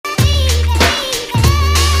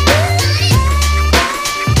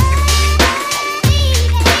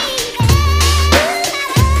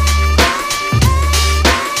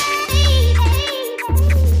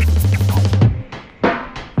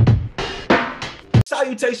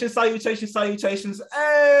Salutations.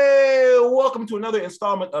 Hey, welcome to another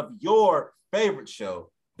installment of your favorite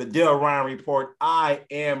show, the Dale Ryan Report. I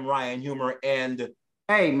am Ryan Humor, and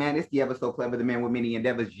hey, man, it's the ever so clever, the man with many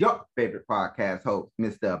endeavors, your favorite podcast host,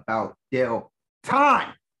 Mr. About Dale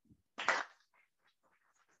Time.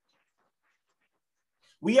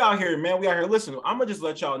 We out here, man. We out here. Listen, I'm gonna just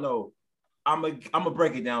let y'all know. I'm gonna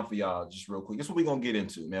break it down for y'all just real quick. This is what we're gonna get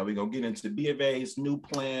into, man. We're gonna get into BDAY's new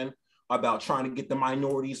plan about trying to get the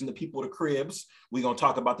minorities and the people to cribs. We're going to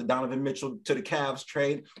talk about the Donovan Mitchell to the CAVS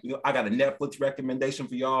trade. I got a Netflix recommendation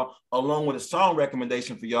for y'all, along with a song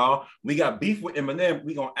recommendation for y'all. We got beef with Eminem.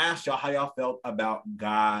 We're going to ask y'all how y'all felt about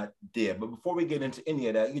God Did. But before we get into any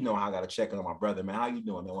of that, you know how I got to check in on my brother, man. How you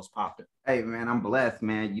doing, man? What's popping? Hey, man, I'm blessed,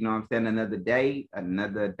 man. You know what I'm saying? Another day,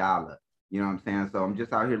 another dollar. You know what I'm saying? So I'm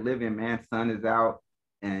just out here living, man. Sun is out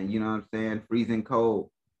and, you know what I'm saying, freezing cold.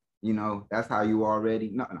 You know, that's how you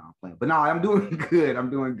already. No, I'm playing. But no, I'm doing good.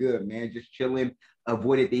 I'm doing good, man. Just chilling.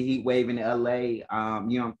 Avoided the heat wave in LA. You know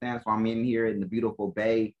what I'm saying? So I'm in here in the beautiful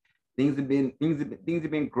Bay. Things have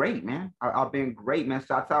been great, man. I've been great, man.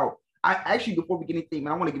 Shouts out. I actually, before we get anything,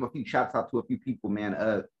 man, I want to give a few shouts out to a few people,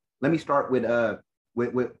 man. Let me start with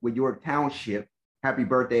York Township. Happy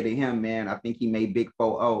birthday to him, man. I think he made big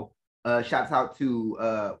 4-0. Shouts out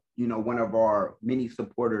to you know, one of our many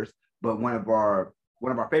supporters, but one of our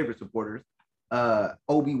favorite supporters,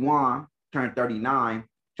 Obi-Wan, turned 39.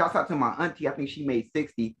 Shouts out to my auntie. I think she made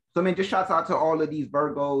 60. So, man, just shouts out to all of these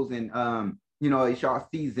Virgos and, you know, it's y'all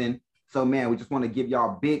season. So, man, we just want to give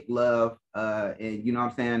y'all big love. And, you know what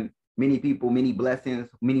I'm saying? Many people, many blessings,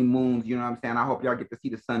 many moons, you know what I'm saying? I hope y'all get to see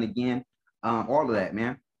the sun again. All of that,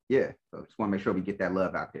 man. Yeah. So just want to make sure we get that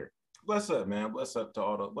love out there. Bless up, man. Bless up to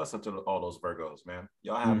all those Virgos, man.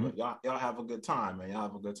 Y'all have a good time, man. Y'all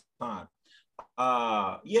have a good time.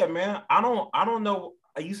 Yeah, man. I don't know.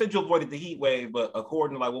 You said you avoided the heat wave, but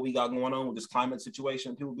according to like what we got going on with this climate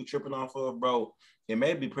situation, people be tripping off of, bro. It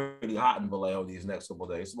may be pretty hot in Vallejo these next couple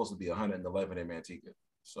of days. It's supposed to be 111 in Manteca.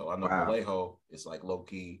 So I know Vallejo is like low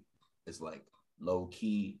key. It's like low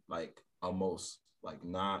key, like almost like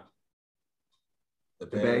not the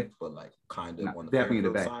bay, but like kind of on the definitely the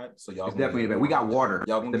bay side. So y'all definitely the bay. We got water.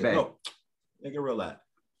 Y'all gonna the get bay. No, nigga, relax.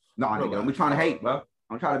 No, nigga, we trying to hate, bro.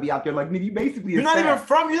 I'm trying to be out there like, nigga, you basically You're not even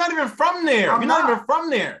from there. You're not even from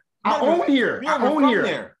there. I own here.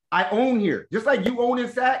 I own here. Just like you own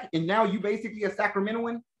in Sac, and now you basically a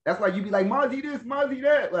Sacramentoan. That's why you be like, Mozzie this, Mozzie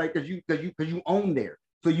that. Like, cause you own there.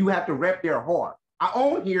 So you have to rep there hard. I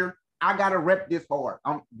own here. I gotta rep this hard.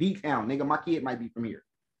 I'm V-Town, nigga. My kid might be from here.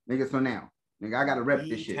 Nigga, so now, nigga, I gotta rep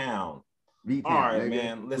this shit. V-Town. V-Town. All right, nigga.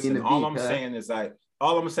 Man. Listen, all I'm saying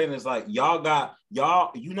is like you're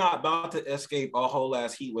not about to escape a whole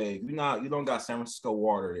ass heat wave. You don't got San Francisco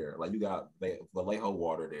water there. Like you got Vallejo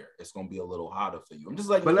water there. It's gonna be a little hotter for you. I'm just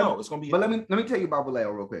letting you know it's gonna be. But let me tell you about Vallejo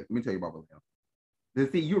real quick. Let me tell you about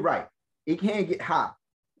Vallejo. See, you're right. It can get hot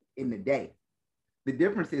in the day. The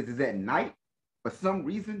difference is at night. For some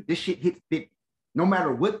reason, this shit hits 50. No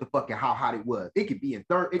matter what the fucking how hot it was, it could be in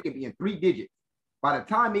 3 digits. By the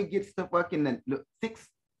time it gets to fucking 6,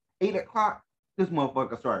 8 o'clock. This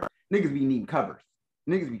motherfucker started. Niggas be needing covers.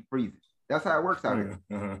 Niggas be freezing. That's how it works out here.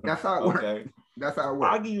 That's how it works. That's how it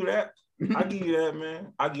works. I'll give you that.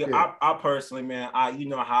 Man. I personally, man, you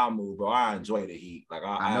know how I move, bro. I enjoy the heat. Like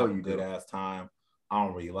I have a good ass time. I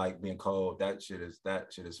don't really like being cold. That shit is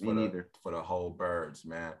for the whole birds,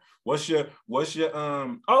 man. What's your this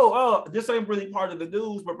ain't really part of the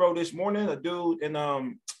news, but bro, this morning a dude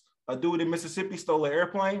in Mississippi stole an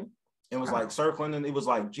airplane. It was like circling, and it was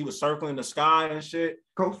like she was circling the sky and shit.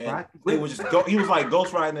 It was just he was like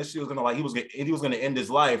ghost riding that shit. Was gonna like he was gonna end his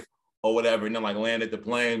life or whatever, and then like landed the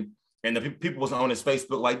plane. And the people was on his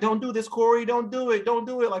Facebook like, "Don't do this, Corey. Don't do it. Don't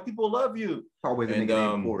do it. Like people love you." Always a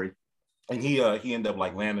nigga named Corey. And he ended up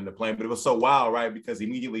like landing the plane, but it was so wild, right? Because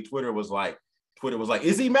immediately Twitter was like,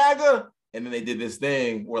 "Is he MAGA?" And then they did this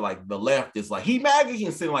thing where like the left is like, "He MAGA,"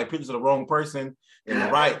 and sending like pictures of the wrong person. And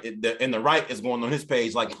the right is going on his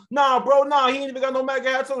page like, "Nah, bro, he ain't even got no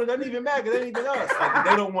MAGA hats on. That ain't even MAGA. That ain't even us." Like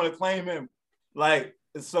they don't want to claim him. Like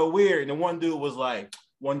it's so weird. And then one dude was like,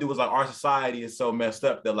 "Our society is so messed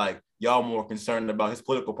up that like y'all more concerned about his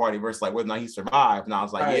political party versus like whether or not he survived." And I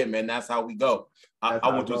was like, "Yeah, man, that's how we go." I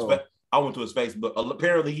went to his Facebook.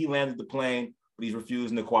 Apparently he landed the plane, but he's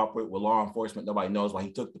refusing to cooperate with law enforcement. Nobody knows why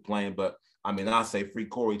he took the plane. But I mean, I say free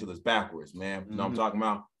Corey till it's backwards, man. You know what I'm talking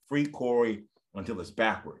about? Free Corey until it's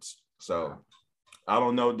backwards. So I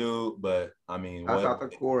don't know, dude, but I mean, that's out to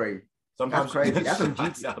Corey. Sometimes that's crazy. That's some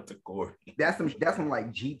out to Corey. That's some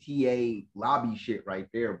like GTA lobby shit right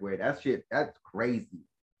there, boy. That's crazy.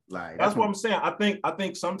 Like That's what I'm saying. I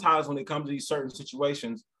think sometimes when it comes to these certain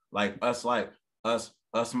situations, like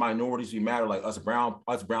us minorities be mad, or like us brown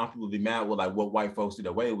people be mad with like what white folks did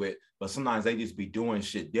away with, but sometimes they just be doing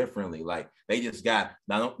shit differently. Like they just got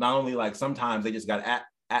not only like sometimes they just got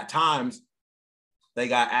at times they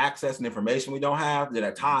got access and information we don't have, that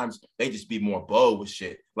at times they just be more bold with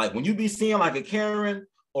shit. Like when you be seeing like a Karen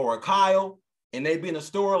or a Kyle and they be in a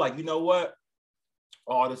store, like, you know what?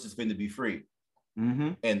 All this is going to be free.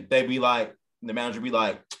 Mm-hmm. And they be like, the manager be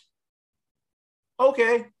like,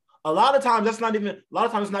 okay. A lot of times it's not even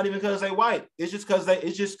because they white. It's just because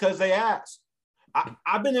they ask.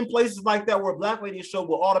 I've been in places like that where black ladies show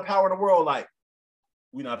with all the power in the world, like,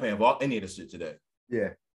 we're not paying for any of this shit today.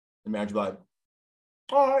 Yeah. The manager be like,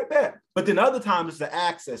 all right, bet. But then other times it's the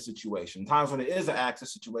access situation. Times when it is an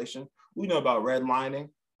access situation, we know about redlining.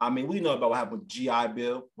 I mean, we know about what happened with GI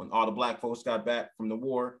Bill when all the black folks got back from the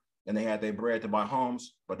war and they had their bread to buy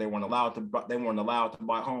homes, but they weren't allowed to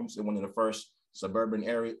buy homes in one of the first suburban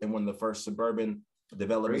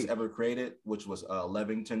developments ever created, which was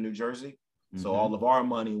Levington, New Jersey. Mm-hmm. So all of our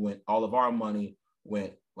money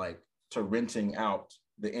went like to renting out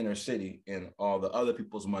the inner city, and all the other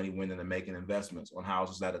people's money went into making investments on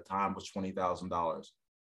houses at a time was $20,000,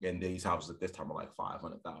 and these houses at this time are like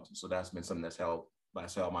 $500,000. So that's been something that's held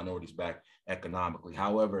minorities back economically.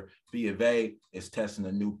 However, B of A is testing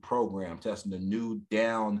a new program, a new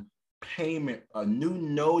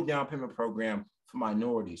no down payment program for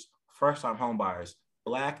minorities, first-time home buyers,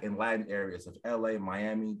 Black and Latin areas of LA,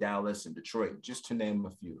 Miami, Dallas, and Detroit, just to name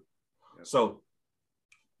a few. Yep. So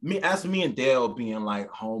me and Dale being like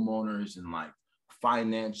homeowners and like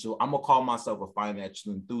financial, I'm gonna call myself a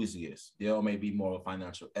financial enthusiast. Dale may be more of a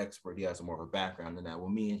financial expert. He has more of a background than that. What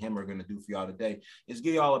me and him are gonna do for y'all today is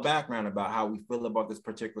give y'all a background about how we feel about this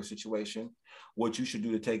particular situation, what you should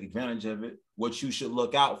do to take advantage of it, what you should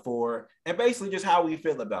look out for, and basically just how we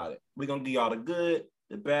feel about it. We're gonna give y'all the good,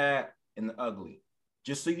 the bad, and the ugly.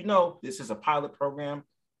 Just so you know, this is a pilot program.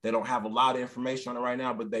 They don't have a lot of information on it right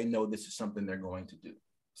now, but they know this is something they're going to do.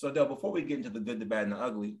 So, Del, before we get into the good, the bad, and the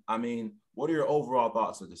ugly, I mean, what are your overall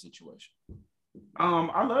thoughts of the situation?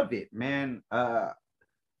 I love it, man. I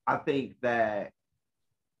think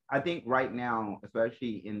right now,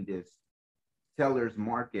 especially in this seller's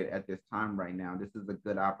market at this time right now, this is a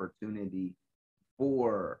good opportunity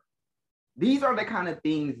these are the kind of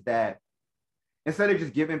things that, instead of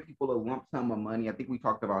just giving people a lump sum of money, I think we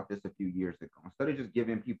talked about this a few years ago. Instead of just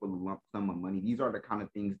giving people a lump sum of money, these are the kind of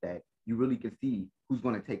things that you really can see who's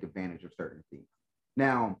going to take advantage of certain things.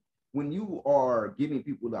 Now, when you are giving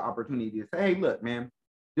people the opportunity to say, hey, look, man,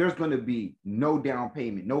 there's going to be no down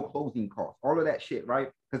payment, no closing costs, all of that shit, right?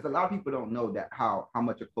 Because a lot of people don't know that how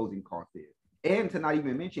much a closing cost is. And to not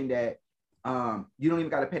even mention that you don't even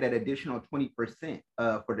got to pay that additional 20%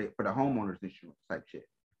 for the homeowner's insurance type shit.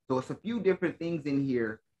 So it's a few different things in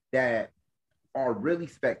here that are really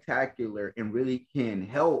spectacular and really can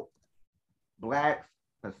help Blacks,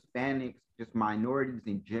 Hispanics, just minorities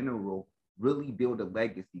in general, really build a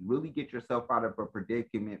legacy, really get yourself out of a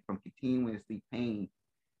predicament from continuously paying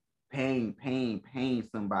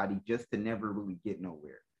somebody just to never really get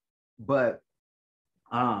nowhere. But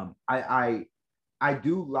I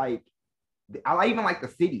do like, I even like the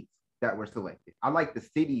cities that were selected. I like the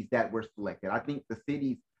cities that were selected. I think the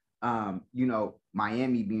cities,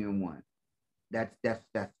 Miami being one, that's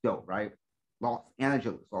dope, right? Los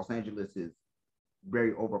Angeles is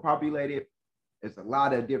very overpopulated. It's a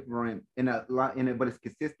lot of different but it's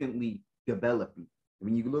consistently developing.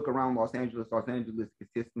 When you look around Los Angeles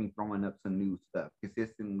consistently throwing up some new stuff,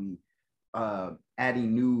 consistently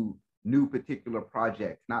adding new particular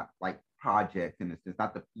projects, not like projects in a sense,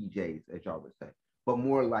 not the PJs as y'all would say, but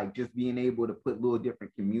more like just being able to put little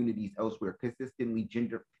different communities elsewhere, consistently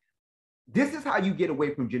This is how you get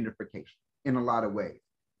away from gentrification in a lot of ways.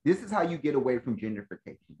 This is how you get away from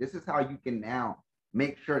gentrification. This is how you can now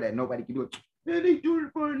make sure that nobody can do it. They do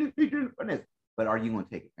it for this, they do it for this. But are you going to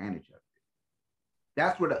take advantage of it?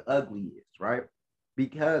 That's where the ugly is, right?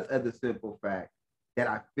 Because of the simple fact that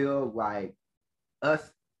I feel like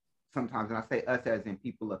us sometimes, and I say us as in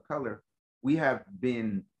people of color, we have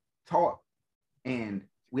been taught and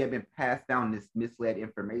we have been passed down this misled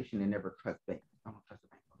information and never trust banks. Don't trust the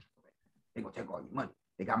bank. They're gonna take all your money.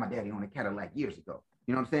 They got my daddy on a Cadillac years ago.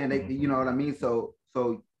 You know what I'm saying? You know what I mean? So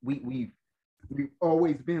we've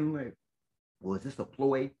always been like, well, is this a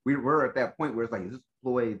ploy? We're at that point where it's like, is this a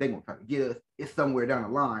ploy? They gonna try to get us. It's somewhere down the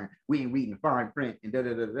line. We ain't reading fine print and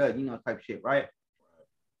type shit, right?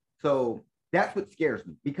 So that's what scares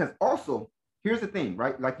me, because also here's the thing,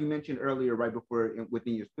 right? Like you mentioned earlier, right before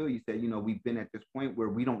within your spiel, you said, we've been at this point where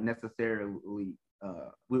we don't necessarily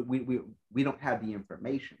we don't have the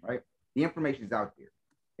information, right? The information is out there.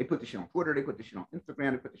 They put the shit on Twitter, they put the shit on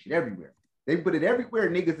Instagram, they put the shit everywhere. They put it everywhere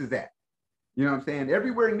niggas is at. You know what I'm saying?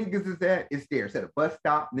 Everywhere niggas is at, it's there. It's at a bus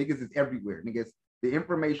stop, niggas is everywhere. Niggas, the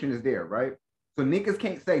information is there, right? So niggas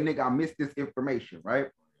can't say, nigga, I missed this information, right?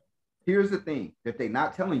 Here's the thing that they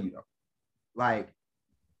not telling you though. Like,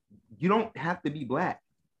 you don't have to be Black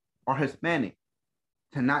or Hispanic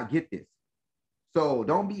to not get this. So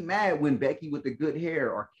don't be mad when Becky with the good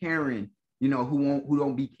hair or Karen, you know, who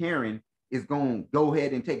don't be Karen is going to go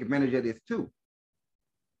ahead and take advantage of this too.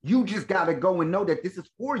 You just got to go and know that this is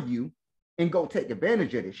for you and go take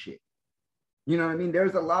advantage of this shit. You know what I mean?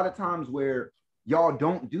 There's a lot of times where y'all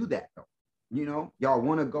don't do that though. You know, y'all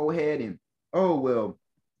want to go ahead and, oh, well,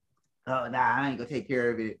 nah, I ain't gonna take care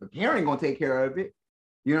of it. But Karen gonna take care of it.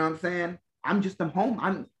 You know what I'm saying? I'm just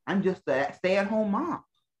I'm just a stay-at-home mom.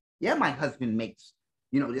 Yeah, my husband makes,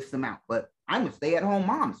 you know, this amount, but I'm a stay-at-home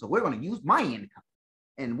mom. So we're gonna use my income.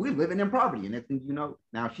 And we're living in poverty. And that's, you know,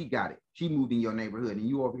 now she got it. She moved in your neighborhood. And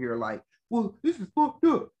you over here like, well, this is fucked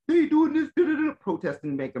up. They doing this,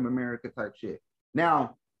 protesting Make America type shit.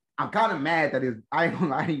 Now, I'm kind of mad that I ain't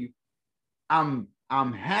gonna lie to you. I'm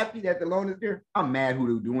happy that the loan is there. I'm mad who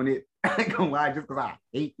they're doing it. I ain't gonna lie, just because I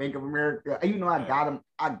hate Bank of America. You know, I got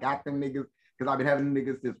them niggas, because I've been having them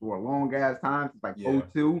niggas since for a long ass time, since like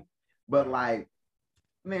 02. But like,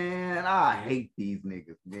 man, I hate these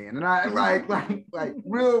niggas, man. And I like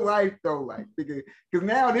real life though, like, nigga, because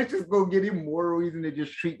now they're just gonna get him more reason to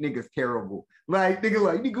just treat niggas terrible. Like,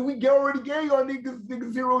 nigga, we already gave our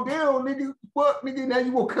niggas zero down, nigga. Fuck, nigga, now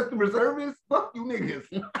you want customer service? Fuck you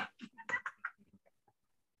niggas.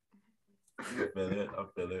 I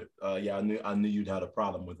feel it. Yeah, I knew you'd had a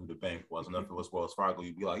problem with who the bank was, and if it was Wells Fargo,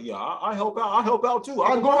 you'd be like, yeah, I help out too.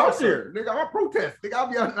 I'll go out there, nigga. I'll protest. Nigga, I'll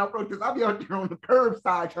be out there on the curb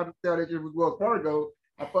side trying to tell that shit was Wells Fargo.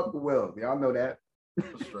 I fuck with Wells. Y'all know that.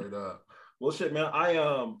 Straight up. Well, shit, man. I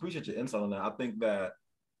appreciate your insight on that. I think that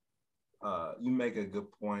you make a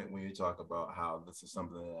good point when you talk about how this is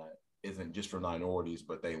something that isn't just for minorities,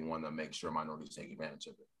 but they want to make sure minorities take advantage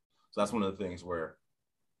of it. So that's one of the things where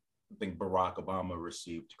I think Barack Obama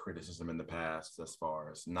received criticism in the past as far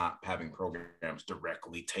as not having programs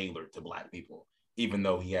directly tailored to Black people, even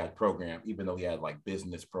though he had like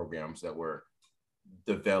business programs that were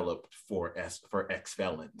developed for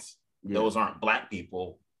ex-felons. Yeah. Those aren't Black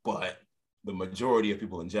people, but the majority of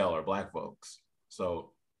people in jail are Black folks.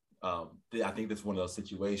 So I think that's one of those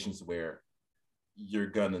situations where you're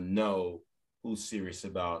gonna know who's serious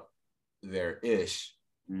about their ish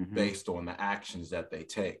based on the actions that they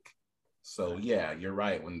take. So yeah, you're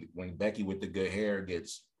right. When Becky with the good hair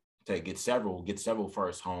gets several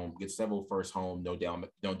first home, no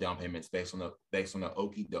down payments based on the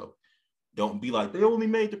okie doke. Don't be like they only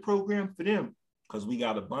made the program for them, because we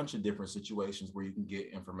got a bunch of different situations where you can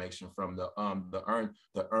get information from the earn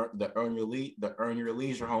your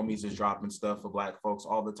leisure homies is dropping stuff for Black folks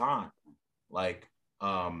all the time. Like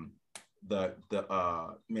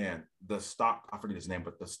the stock, I forget his name,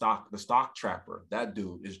 but the stock trapper, that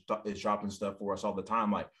dude is dropping stuff for us all the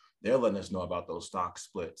time. Like, they're letting us know about those stock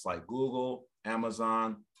splits, like Google,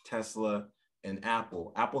 Amazon, Tesla, and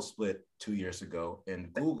Apple. Apple split 2 years ago,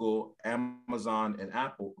 and Google, Amazon,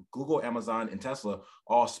 and Tesla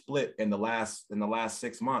all split in the last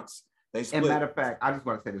 6 months. They split. And matter of fact, I just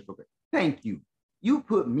want to say this real quick. Thank you. You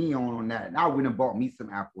put me on that, and I went and bought me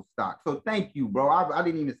some Apple stock. So thank you, bro. I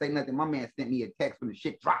didn't even say nothing. My man sent me a text when the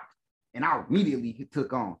shit dropped, and I immediately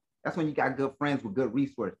took on. That's when you got good friends with good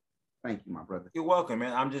resources. Thank you, my brother. You're welcome,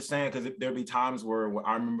 man. I'm just saying, because there'll be times where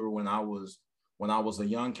I remember when I was a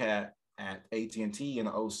young cat at AT&T in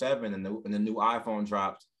 2007, and the new iPhone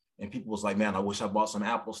dropped, and people was like, man, I wish I bought some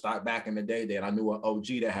Apple stock back in the day. And I knew an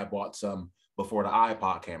OG that had bought some before the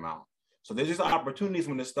iPod came out. So there's just opportunities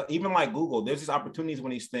when this stuff, even like Google, there's just opportunities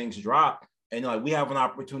when these things drop, and like we have an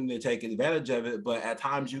opportunity to take advantage of it. But at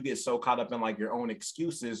times you get so caught up in like your own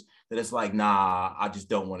excuses that it's like, nah, I just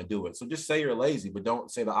don't want to do it. So just say you're lazy, but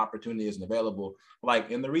don't say the opportunity isn't available.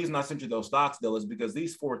 Like, and the reason I sent you those stocks, Dill, is because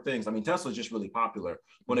these four things, I mean, Tesla's just really popular.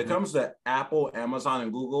 When it comes to Apple, Amazon,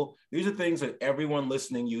 and Google, these are things that everyone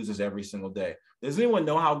listening uses every single day. Does anyone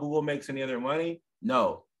know how Google makes any of their money?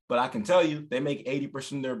 No. But I can tell you, they make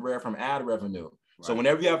 80% of their bread from ad revenue. Right. So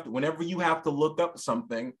whenever you have to look up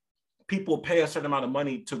something, people pay a certain amount of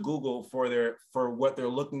money to Google for what they're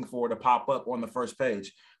looking for to pop up on the first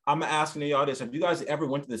page. I'm asking y'all this: have you guys ever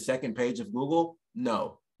went to the second page of Google?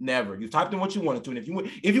 No, never. You typed in what you wanted to, and if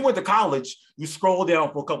you went to college, you scroll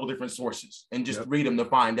down for a couple different sources and just read them to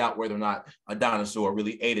find out whether or not a dinosaur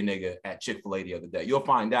really ate a nigga at Chick-fil-A the other day. You'll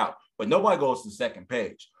find out, but nobody goes to the second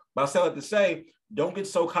page. But I say that to say, don't get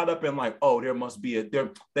so caught up in like, oh, there must be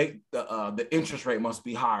the interest rate must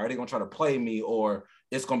be higher. They're gonna try to play me, or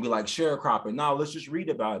it's gonna be like sharecropping. No, let's just read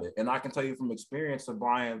about it. And I can tell you from experience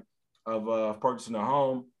of purchasing a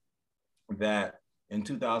home that in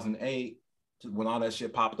 2008, when all that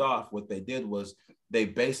shit popped off, what they did was they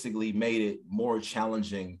basically made it more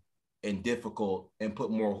challenging and difficult and put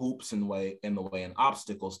more hoops in the way and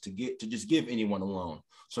obstacles to just give anyone a loan.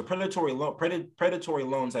 So predatory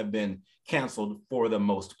loans have been canceled for the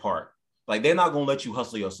most part. Like, they're not going to let you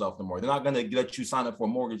hustle yourself no more. They're not going to let you sign up for a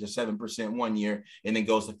mortgage of 7% one year and then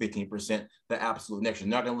goes to 15% the absolute next year.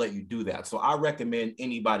 They're not going to let you do that. So I recommend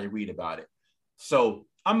anybody read about it. So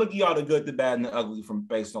I'm going to give y'all the good, the bad, and the ugly from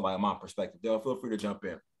based on like my perspective. Dale, feel free to jump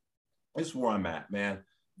in. This is where I'm at, man.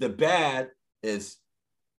 The bad is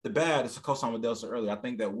to co-sign with Dale said earlier. I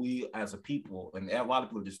think that we as a people, and a lot of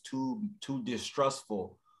people are just too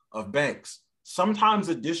distrustful of banks. Sometimes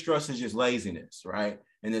the distrust is just laziness, right?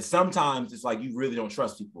 And then sometimes it's like you really don't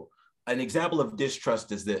trust people. An example of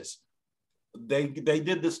distrust is this. They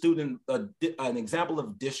did the student, an example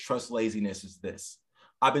of distrust laziness is this.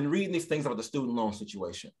 I've been reading these things about the student loan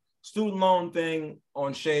situation. Student loan thing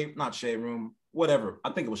on not Shade Room, whatever.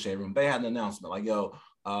 I think it was Shade Room. They had an announcement like, yo,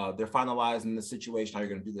 they're finalizing the situation, how you're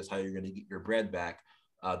going to do this, how you're going to get your bread back.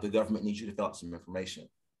 The government needs you to fill out some information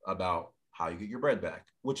about how you get your bread back,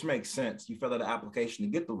 which makes sense. You fill out an application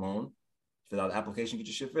to get the loan, fill out the application, get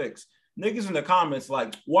your shit fixed. Niggas in the comments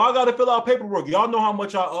like, well, I got to fill out paperwork. Y'all know how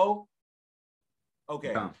much I owe?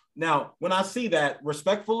 Okay. Yeah. Now, when I see that,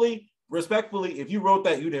 respectfully, if you wrote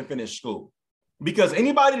that, you didn't finish school. Because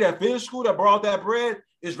anybody that finished school that brought that bread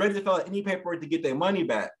is ready to fill out any paperwork to get their money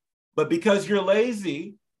back. But because you're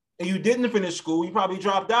lazy and you didn't finish school, you probably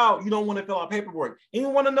dropped out, you don't want to fill out paperwork. And you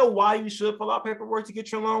want to know why you should fill out paperwork to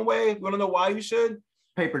get your loan waived? You want to know why you should?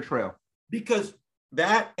 Paper trail. Because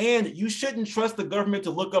that, and you shouldn't trust the government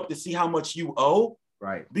to look up to see how much you owe.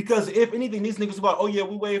 Right. Because if anything, these niggas about, oh yeah,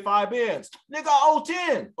 we waived 5 bands. Nigga, I owe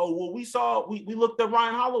 10. Oh, well, we looked up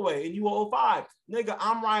Ryan Holloway and you owe 5. Nigga,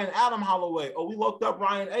 I'm Ryan Adam Holloway. Oh, we looked up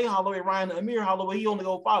Ryan A. Holloway, Ryan Amir Holloway, he only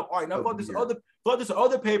owe 5. All right, now fill this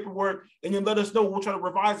other paperwork and then let us know. We'll try to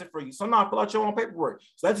revise it for you. So now fill out your own paperwork.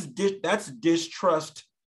 So that's distrust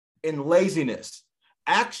and laziness.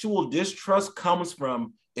 Actual distrust comes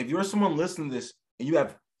from if you're someone listening to this and you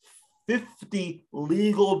have 50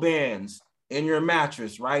 legal bans in your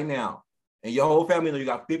mattress right now, and your whole family know you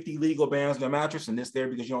got 50 legal bans in your mattress and this there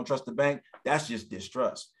because you don't trust the bank, that's just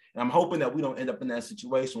distrust. And I'm hoping that we don't end up in that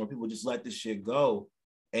situation where people just let this shit go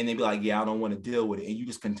and they be like, yeah, I don't want to deal with it. And you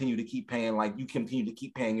just continue to keep paying, like you continue to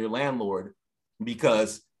keep paying your landlord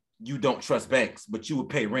because you don't trust banks, but you would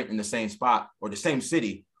pay rent in the same spot or the same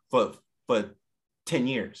city for 10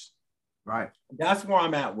 years. Right. That's where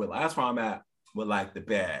I'm at with like the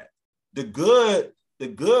bad. The good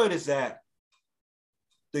is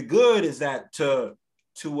that to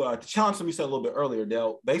challenge something you said a little bit earlier,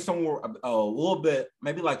 Dale, based on a little bit,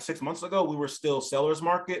 maybe like 6 months ago, we were still seller's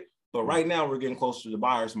market, but right now we're getting closer to the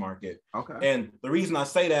buyer's market. Okay. And the reason I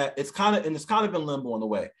say that, it's kind of in limbo in a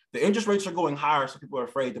way. The interest rates are going higher, so people are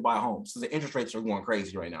afraid to buy homes. So the interest rates are going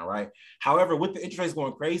crazy right now, right? However, with the interest rates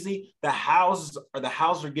going crazy, the houses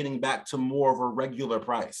are getting back to more of a regular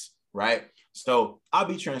price, right? So I'll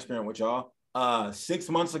be transparent with y'all. 6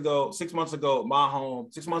 months ago, my home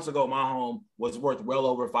was worth well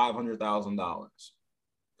over $500,000.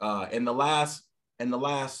 In the last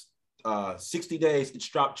 60 days, it's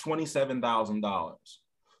dropped $27,000.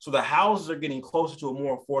 So the houses are getting closer to a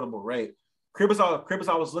more affordable rate. Cribs I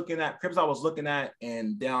was looking at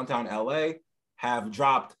in downtown LA have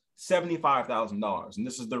dropped $75,000, and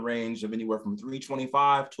this is the range of anywhere from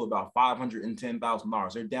 $325,000 to about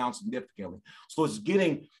 $510,000. They're down significantly. So it's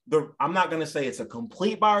getting I'm not going to say it's a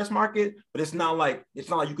complete buyer's market, but it's not like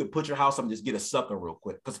you could put your house up and just get a sucker real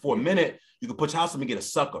quick. Because for a minute you could put your house up and get a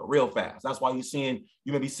sucker real fast. That's why you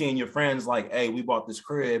may be seeing your friends like, hey, we bought this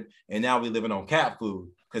crib and now we living on cat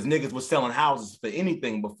food because niggas was selling houses for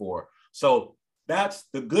anything before. So that's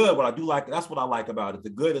the good. What I do like, that's what I like about it. The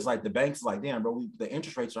good is like the banks like, damn, bro, the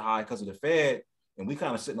interest rates are high because of the Fed, and we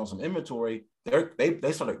kind of sitting on some inventory.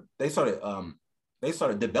 They started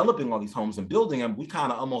developing all these homes and building them. We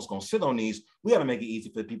kind of almost gonna sit on these. We got to make it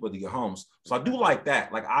easy for people to get homes. So I do like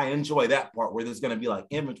that. Like I enjoy that part where there's gonna be like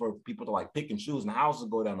inventory for people to like pick and choose, and the houses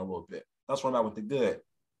go down a little bit. That's what I'm about with the good.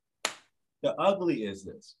 The ugly is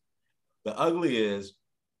this. The ugly is.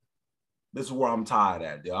 This is where I'm tired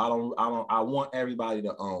at, dude. I want everybody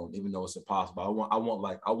to own, even though it's impossible. I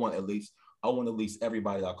want at least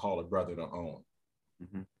everybody I call a brother to own.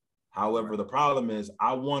 Mm-hmm. However, right. The problem is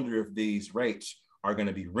I wonder if these rates are going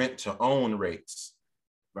to be rent to own rates.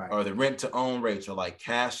 Right. or the rent to own rates, or like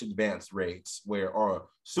cash advance rates, or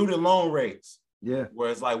student loan rates. Yeah. Where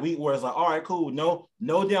it's like, all right, cool. No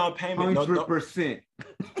down payment. 100%.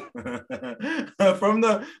 From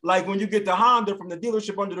the, like when you get the Honda from the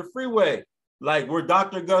dealership under the freeway, like where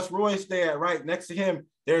Dr. Gus Roy stay at, right next to him,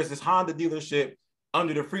 there's this Honda dealership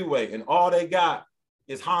under the freeway, and all they got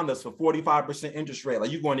is Hondas for 45% interest rate.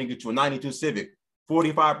 Like you going to get you a 92 Civic,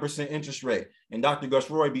 45% interest rate. And Dr. Gus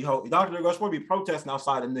Roy be protesting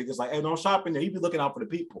outside of niggas like, hey, don't shop in there. He be looking out for the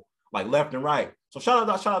people, like left and right. So shout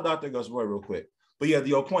out Dr. Gus Roy real quick. But yeah, to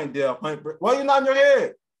your point, Dale, why you nodding your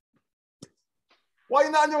head? Why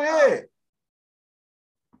you nodding your head?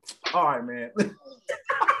 All right, man.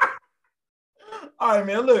 All right,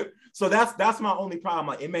 man. Look, so that's my only problem.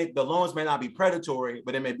 Like the loans may not be predatory,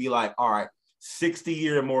 but it may be like, all right,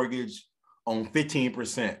 60-year mortgage on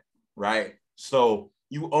 15%, right? So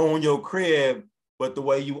you own your crib, but the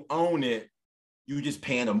way you own it, you just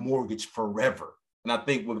paying a mortgage forever. And I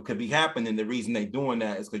think what could be happening, the reason they doing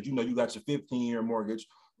that is because, you know, you got your 15-year mortgage,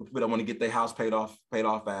 people that want to get their house paid off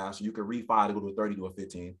fast. So you can refi to go to a 30 to a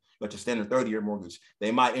 15. You got your standard 30-year mortgage.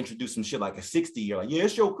 They might introduce some shit like a 60-year. Like, yeah,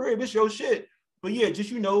 it's your crib, it's your shit. But yeah,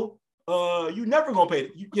 just, you know, you never gonna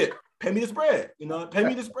pay it. Pay me the spread, you know, pay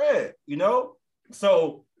me the spread, you know?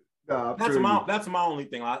 So that's my only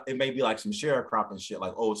thing. It may be like some sharecropping shit,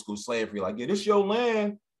 like old school slavery. Like, yeah, this your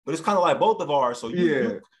land, but it's kind of like both of ours. So I'll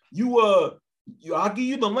give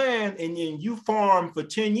you the land and then you farm for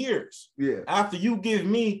 10 years. Yeah. After you give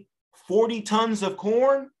me 40 tons of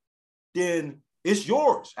corn, then it's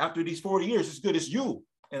yours. After these 40 years, it's good. It's you.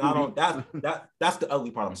 And I don't, that's the ugly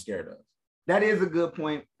part I'm scared of. That is a good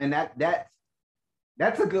point. And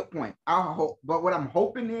that's a good point. But what I'm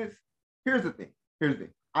hoping is, here's the thing.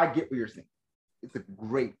 I get what you're saying. It's a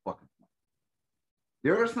great fucking point.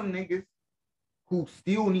 There are some niggas who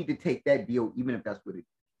still need to take that deal, even if that's what it is.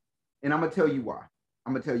 And I'm gonna tell you why.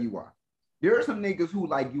 There are some niggas who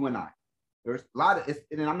like you and I. There's a lot of,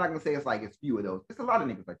 and I'm not gonna say it's few of those. It's a lot of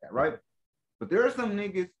niggas like that, right? But there are some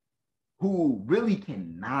niggas who really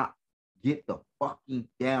cannot get the fucking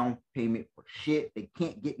down payment for shit. They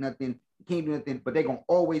can't get nothing. They can't do nothing. But they gonna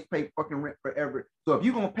always pay fucking rent forever. So if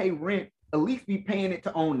you're gonna pay rent, at least be paying it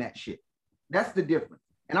to own that shit. That's the difference.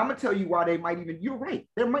 And I'm gonna tell you why you're right.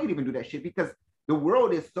 They might even do that shit because the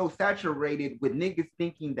world is so saturated with niggas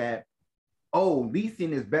thinking that, oh,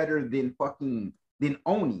 leasing is better than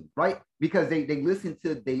owning, right? Because they listen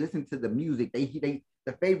to the music. They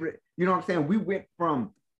the favorite, you know what I'm saying? We went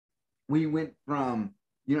from, you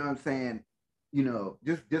know what I'm saying, you know,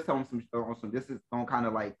 just on some this is on kind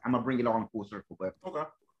of like, I'm gonna bring it all in full circle, but okay.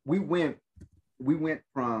 We went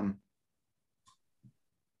from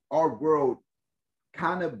our world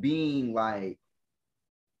kind of being like,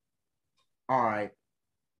 all right,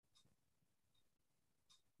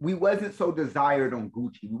 we wasn't so desired on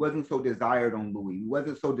Gucci. We wasn't so desired on Louis. We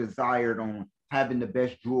wasn't so desired on having the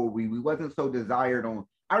best jewelry. We wasn't so desired on,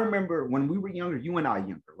 I remember when we were younger, you and I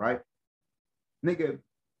younger, right? Nigga,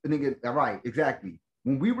 right, exactly.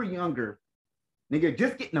 When we were younger, nigga,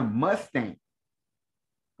 just getting a Mustang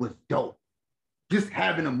was dope. Just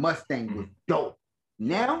having a Mustang was dope.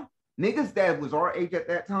 Now, niggas that was our age at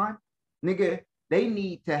that time, nigga, they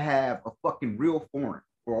need to have a fucking real foreign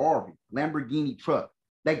Ferrari, Lamborghini truck.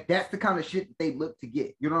 Like, that's the kind of shit that they look to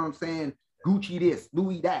get. You know what I'm saying? Gucci this,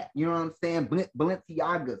 Louis that. You know what I'm saying?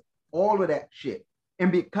 Balenciagas, all of that shit.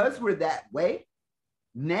 And because we're that way,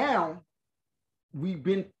 now we've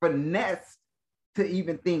been finessed to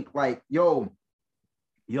even think like, the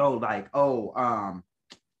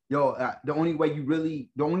only way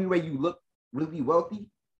you look really wealthy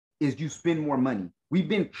is you spend more money. We've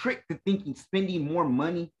been tricked to thinking spending more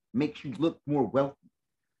money makes you look more wealthy.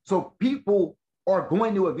 So people are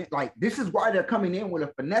going to event like, this is why they're coming in with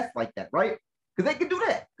a finesse like that, right? Because they can do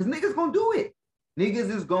that. Because niggas gonna do it. Niggas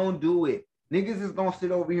is gonna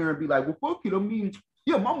sit over here and be like, well, fuck it. I mean,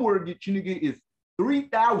 yeah, my mortgage, nigga, is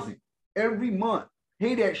 $3,000 every month.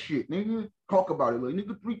 Pay that shit, nigga. Talk about it, like,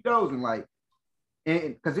 nigga, $3,000, like,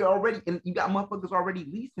 and because they're already, and you got motherfuckers already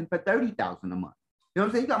leasing for $30,000 a month. You know what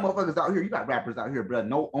I'm saying? You got motherfuckers out here. You got rappers out here, bro.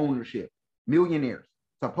 No ownership, millionaires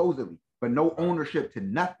supposedly, but no ownership to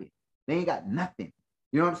nothing. They ain't got nothing.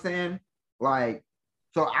 You know what I'm saying? Like,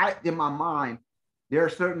 so in my mind, there are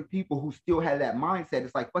certain people who still have that mindset.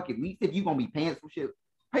 It's like, fuck it, lease if you gonna be paying some shit,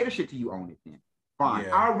 pay the shit till you own it then. Fine.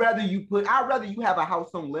 Yeah. I'd rather you have a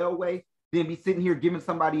house on layaway than be sitting here giving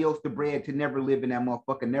somebody else the bread to never live in that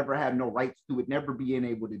motherfucker, never have no rights to it, never being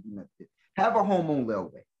able to do nothing. Have a home on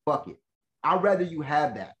layaway. Fuck it. I'd rather you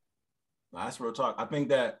have that. That's real talk.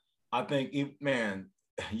 Man,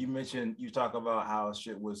 you talk about how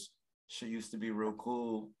shit was Shit used to be real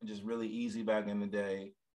cool and just really easy back in the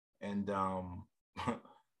day. And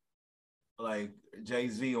like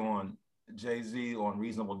Jay-Z on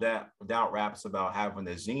Reasonable Doubt raps about having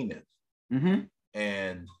a zenith. Mm-hmm.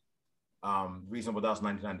 And Reasonable Doubt's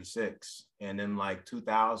 1996. And then like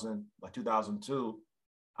 2000, like 2002,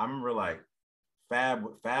 I remember like Fab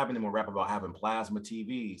and them would rap about having plasma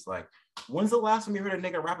TVs. Like, when's the last time you heard a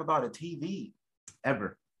nigga rap about a TV?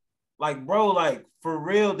 Ever. Like, bro, like for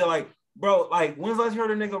real, they're like, bro, like when's the last time you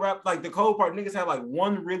heard a nigga rap? Like the cold part, niggas had like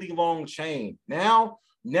one really long chain. Now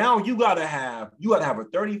you gotta have a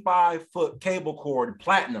 35-foot cable cord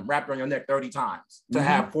platinum wrapped around your neck 30 times to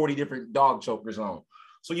have 40 different dog chokers on.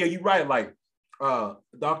 So yeah, you're right. Like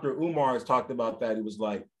Dr. Umar has talked about that. It was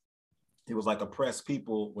like oppressed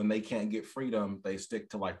people, when they can't get freedom, they stick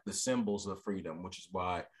to like the symbols of freedom, which is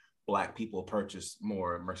why Black people purchase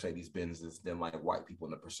more Mercedes-Benzes than like white people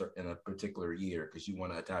in a particular year, because you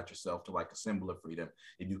want to attach yourself to like a symbol of freedom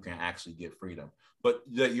if you can actually get freedom. But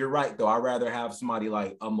you're right, though. I'd rather have somebody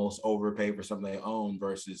like almost overpay for something they own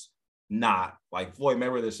versus not. Like Floyd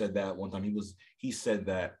Mayweather said that one time. He said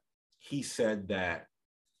that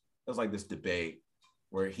it was like this debate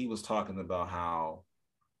where he was talking about how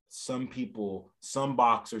some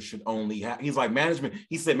boxers should only have, he's like management.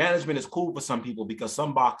 He said management is cool for some people because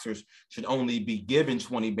some boxers should only be given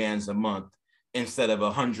 20 bands a month instead of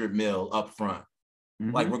 100 mil up front.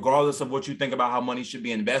 Like, regardless of what you think about how money should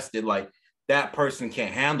be invested, like that person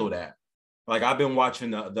can't handle that. Like, I've been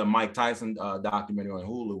watching the Mike Tyson documentary on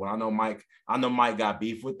Hulu, and I know Mike got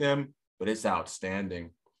beef with them, but it's outstanding.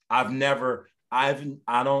 I've never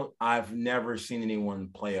seen anyone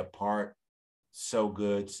play a part so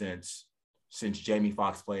good since Jamie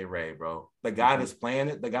Foxx played Ray, bro. The guy that's playing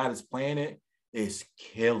it is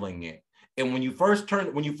killing it. And when you first turn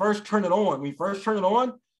it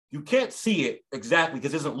on, you can't see it exactly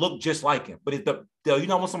because it doesn't look just like him. But you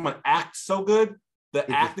know when someone acts so good,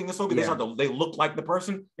 acting is so good, they look like the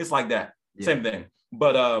person. It's like that. Yeah. Same thing.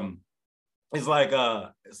 But it's like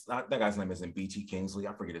that guy's name isn't BT Kingsley.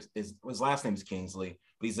 I forget his last name is Kingsley,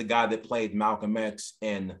 but he's the guy that played Malcolm X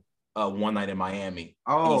in One Night in Miami.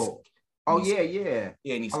 Yeah. Yeah,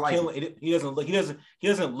 and he's killing it. He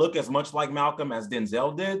doesn't look as much like Malcolm as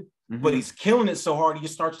Denzel did, but he's killing it so hard he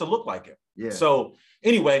just starts to look like him. Yeah. So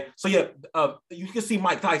anyway, you can see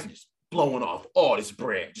Mike Tyson just blowing off all this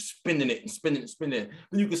bread, just spending it. Then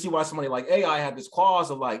you can see why somebody like AI had this clause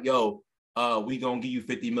of like, yo, we gonna give you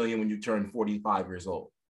 50 million when you turn 45 years old.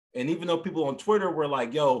 And even though people on Twitter were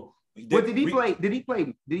like, yo, was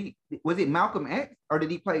it Malcolm X or did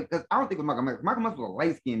he play? Because I don't think it was Malcolm X. Malcolm X was a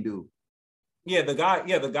light-skinned dude. Yeah, the guy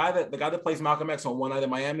that plays Malcolm X on One Night in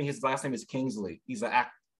Miami, his last name is Kingsley. He's an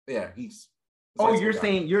actor. Yeah, he's. Oh, you're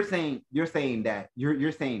saying that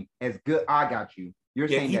you're saying as good. I got you. You're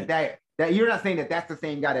saying that you're not saying that that's the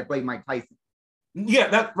same guy that played Mike Tyson. Yeah,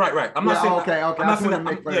 that's right. I'm not saying okay. I'm not saying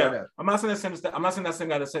that. I'm not saying that same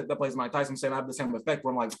guy that plays Mike Tyson. I'm saying I have the same effect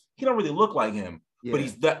where I'm like, he don't really look like him, but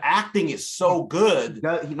the acting is so good.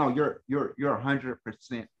 You're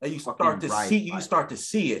 100%. You start to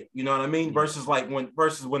see it. You know what I mean? Versus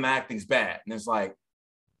when the acting's bad, and it's like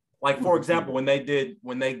for example, when they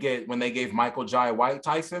gave Michael Jai White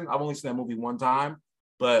Tyson, I've only seen that movie one time,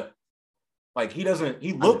 but. Like he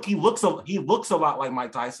looks a lot like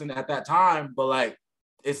Mike Tyson at that time, but like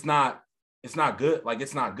it's not good. Like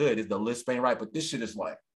it's not good. The list ain't right, but this shit is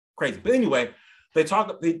like crazy. But anyway,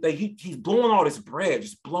 he's blowing all this bread,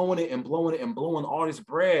 just blowing it and blowing all this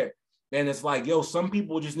bread. And it's like, yo, some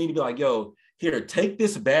people just need to be like, yo, here, take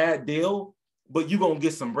this bad deal, but you're gonna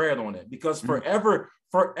get some bread on it. Because forever,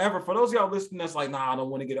 for those of y'all listening that's like, nah, I don't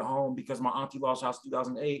want to get it home because my auntie lost her house in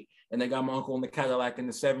 2008 and they got my uncle in the Cadillac in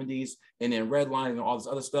the 70s and then redlining and all this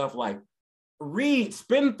other stuff. Like,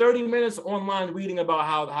 spend 30 minutes online reading about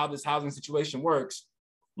how this housing situation works.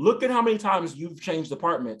 Look at how many times you've changed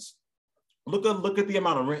apartments. Look at the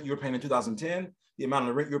amount of rent you were paying in 2010, the amount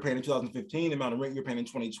of rent you were paying in 2015, the amount of rent you're paying in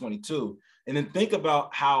 2022. And then think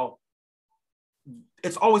about how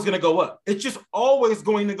it's always going to go up. It's just always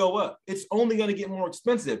going to go up. It's only going to get more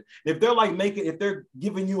expensive. If they're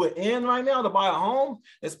giving you an in right now to buy a home,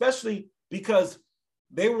 especially because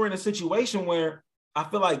they were in a situation where I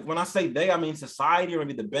feel like when I say they, I mean society or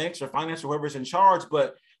maybe the banks or financial whoever's in charge.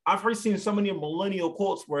 But I've heard seen so many millennial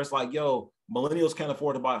quotes where it's like, yo, millennials can't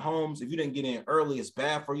afford to buy homes. If you didn't get in early, it's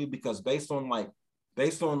bad for you because based on how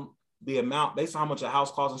much a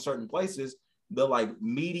house costs in certain places, the like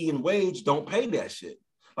median wage don't pay that shit.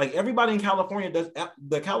 Like everybody in California does.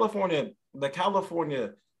 The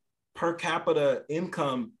California per capita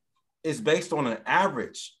income is based on an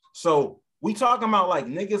average. So we talking about like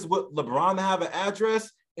niggas with LeBron to have an address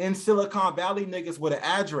in Silicon Valley niggas with an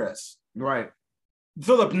address. Right.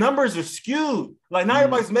 So the numbers are skewed. Like not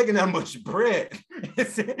everybody's making that much bread.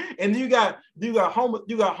 And you got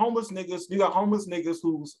homeless niggas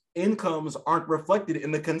whose incomes aren't reflected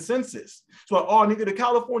in the consensus. So nigga, the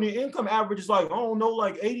California income average is like,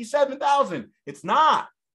 like 87,000. It's not.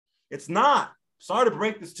 Sorry to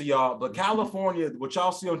break this to y'all, but California, what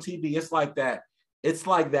y'all see on TV, it's like that. It's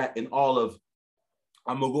like that in all of,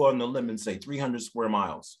 I'm gonna go on the limb and say 300 square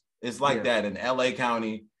miles. It's like that in LA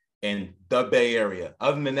County and the Bay Area.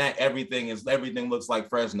 Other than that, everything looks like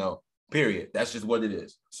Fresno, period. That's just what it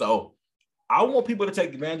is. So I want people to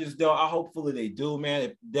take advantage of this, Dell. Hopefully they do, man.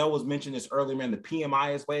 If Dell was mentioning this earlier, man, the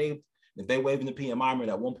PMI is waived. If they waiving the PMI, man,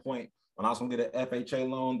 at one point, when I was gonna get an FHA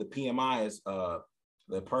loan, the PMI is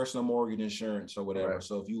the personal mortgage insurance or whatever. Right.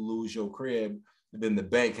 So if you lose your crib, then the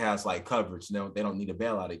bank has like coverage. They don't need a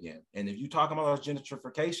bailout again. And if you talking about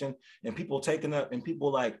gentrification and people taking up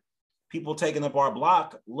our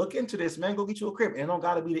block, look into this, man. Go get you a crib. And it don't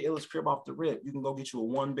gotta be the illest crib off the rip. You can go get you a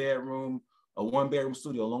one bedroom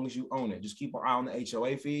studio, as long as you own it. Just keep an eye on the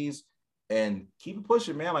HOA fees and keep it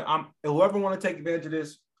pushing, man. Like whoever want to take advantage of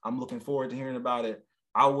this, I'm looking forward to hearing about it.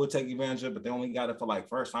 I would take advantage of it, but they only got it for like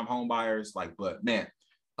first-time home buyers. Like, but man,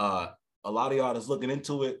 a lot of y'all that's looking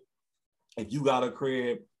into it, if you got a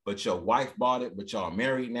crib, but your wife bought it, but y'all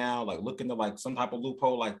married now, like look into like some type of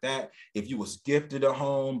loophole like that. If you was gifted a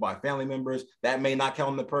home by family members, that may not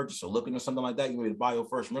count in the purchase. So look into something like that. You need to buy your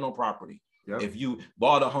first rental property. Yep. If you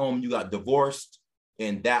bought a home, you got divorced,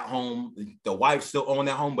 and that home, the wife still owned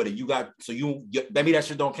that home, but maybe that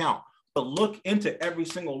shit don't count. But look into every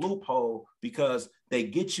single loophole because they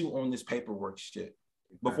get you on this paperwork shit.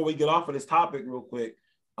 Before we get off of this topic real quick,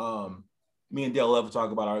 me and Dell love to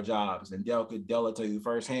talk about our jobs, and Dell will tell you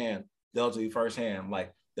firsthand,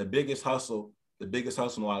 like the biggest hustle in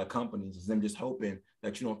a lot of companies is them just hoping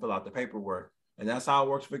that you don't fill out the paperwork. And that's how it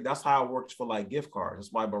works for like gift cards.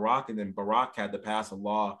 That's why Barack had to pass a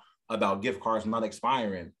law about gift cards not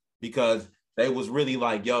expiring, because they was really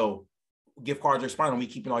like, yo, gift cards are expiring, we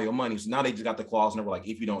keeping all your money. So now they just got the clause and they were like,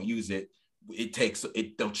 if you don't use it,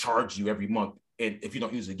 they'll charge you every month. And if you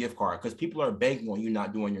don't use the gift card, because people are banking on you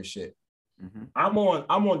not doing your shit. Mm-hmm. I'm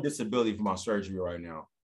on disability for my surgery right now.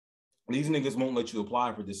 These niggas won't let you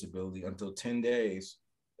apply for disability until 10 days.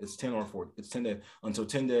 It's 10 days until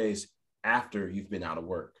 10 days after you've been out of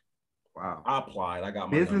work. Wow. I applied. I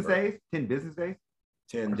got my business number. days? 10 business days?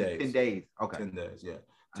 10 days. 10 days. Okay. 10 days, yeah.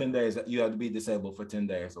 10 days. You have to be disabled for 10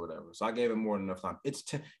 days or whatever. So I gave it more than enough time. It's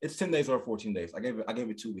 10 days or 14 days. I gave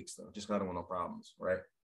it 2 weeks though, just because I don't want no problems, right?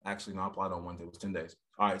 Actually, no, I applied on Wednesday. It was 10 days.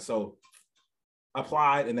 All right, so I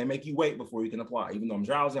applied, and they make you wait before you can apply, even though I'm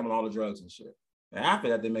drowsy, I'm on all the drugs and shit. And after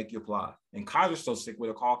that, they make you apply. And Kaiser's so sick with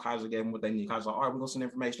a call. Kaiser gave them what they need. Kaiser's like, all right, we're going to send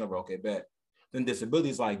information over. Okay, bet. Then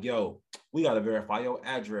disability's like, yo, we got to verify your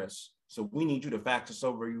address. So we need you to fax us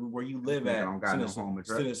over where you live at.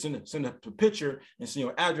 Send a picture and send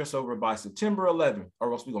your address over by September 11th,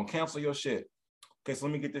 or else we're going to cancel your shit. Okay, so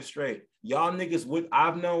let me get this straight. Y'all niggas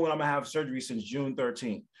I've known when I'm going to have surgery since June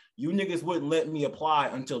 13th. You niggas wouldn't let me apply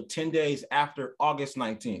until 10 days after August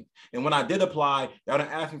 19th. And when I did apply, y'all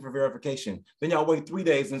didn't ask me for verification. Then y'all wait 3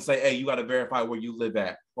 days and say, hey, you got to verify where you live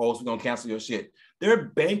at, or else we're going to cancel your shit. They're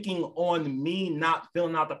banking on me not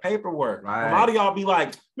filling out the paperwork. Right. A lot of y'all be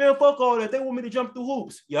like, man, fuck all that. They want me to jump through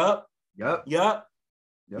hoops. Yup,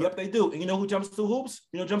 they do. And you know who jumps through hoops?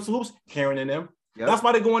 Karen and them. Yep. That's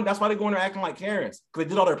why they're going there acting like Karens, because they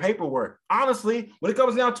did all their paperwork. Honestly, when it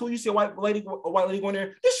comes down to it, you see a white lady going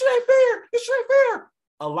there, this shit ain't fair.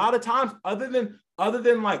 A lot of times, other than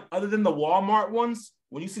the Walmart ones,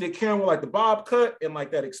 when you see the Karen with like the bob cut and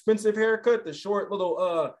like that expensive haircut, the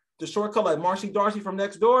shortcut like Marcy Darcy from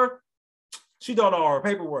next door, she did all her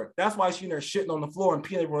paperwork. That's why she in there shitting on the floor and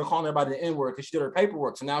peeing everyone, calling everybody the N-word, because she did her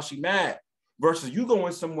paperwork. So now she mad. Versus you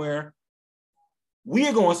going somewhere.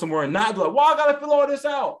 We're going somewhere and not be like, why I gotta fill all this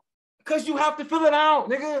out? Because you have to fill it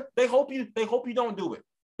out, nigga. They hope you don't do it.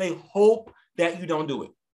 They hope that you don't do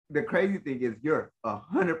it. The crazy thing is you're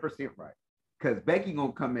 100% right. Because Becky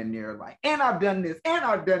gonna come in there like, and I've done this, and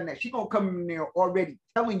I've done that. She gonna come in there already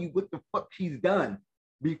telling you what the fuck she's done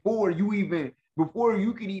before you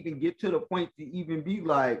can even get to the point to even be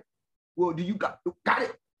like, well, do you got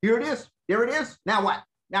it? Here it is. There it is. Now what?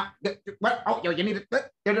 Now what? Oh, yo, you need it.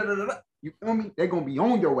 You feel me? They're gonna be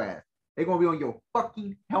on your ass. They're gonna be on your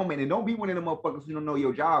fucking helmet. And don't be one of them motherfuckers who don't know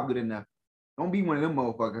your job good enough. Don't be one of them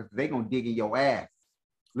motherfuckers. They gonna dig in your ass.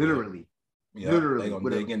 Literally. Yeah, literally. They gonna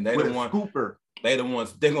dig in. They the one scooper. They the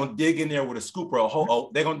ones. They're gonna dig in there with a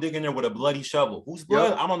scooper. They're gonna dig in there with a bloody shovel. Whose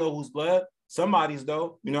blood? Yep. I don't know whose blood. Somebody's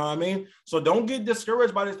though, you know what I mean? So don't get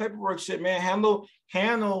discouraged by this paperwork shit, man. Handle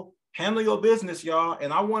your business, y'all.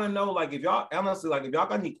 And I want to know, like, if y'all honestly, like, if y'all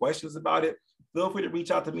got any questions about it, feel free to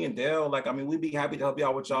reach out to me and Dale. Like, I mean, we'd be happy to help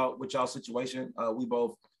y'all with y'all situation.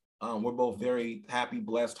 We're both very happy,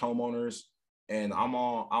 blessed homeowners, and I'm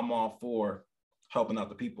all for helping out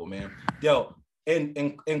the people, man. Dale,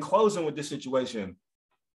 in closing with this situation,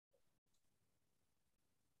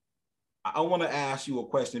 I want to ask you a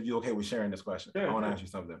question. If you're okay with sharing this question, sure, I want to ask you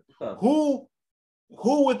something. Who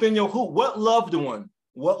within what loved one,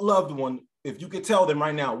 if you could tell them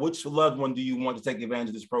right now, which loved one do you want to take advantage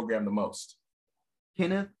of this program the most?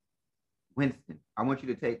 Kenneth Winston. I want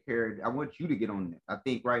you to take care of, I want you to get on this. I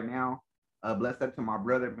think right now, blessed up to my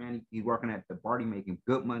brother, man. He's working at the party, making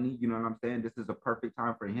good money. You know what I'm saying? This is a perfect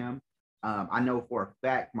time for him. I know for a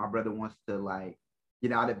fact my brother wants to like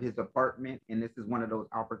get out of his apartment, and this is one of those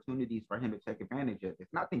opportunities for him to take advantage of it.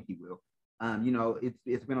 And I think he will. You know,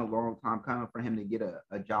 it's been a long time coming for him to get a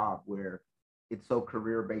job where it's so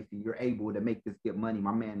career-based and you're able to make this good money.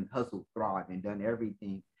 My man hustled, thrived, and done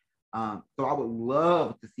everything. So I would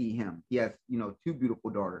love to see him. He has, you know, 2 beautiful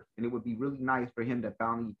daughters, and it would be really nice for him to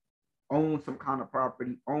finally own some kind of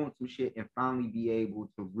property, own some shit, and finally be able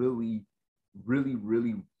to really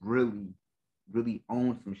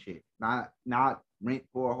own some shit. Not rent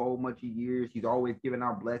for a whole bunch of years. He's always giving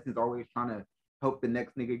out blessings, always trying to help the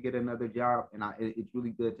next nigga get another job. And it's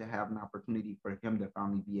really good to have an opportunity for him to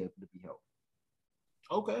finally be able to be helped.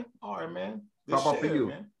 Okay. All right, man. Good How about shit, for you?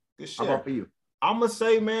 Man. Good shit. How about for you? I'm gonna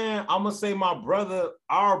say my brother,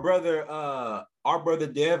 our brother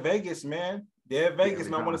Dev Vegas, man. Dev Vegas,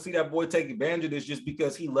 man. I want to see that boy take advantage of this just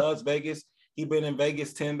because he loves Vegas. He been in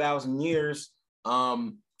Vegas 10,000 years.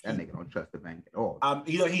 That nigga don't trust the bank at all.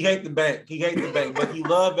 He hate the bank. He hate the bank, but he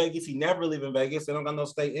love Vegas. He never live in Vegas. They don't got no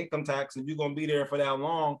state income tax. If you're gonna be there for that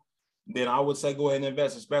long, then I would say go ahead and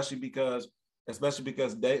invest, especially because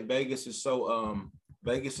Vegas is so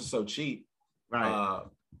cheap. Right.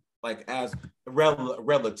 Like as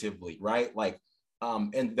relatively, right? Like,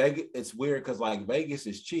 and Vegas, it's weird because like Vegas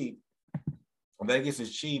is cheap,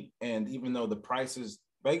 and even though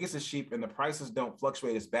Vegas is cheap and the prices don't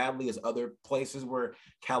fluctuate as badly as other places where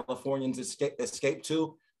Californians escape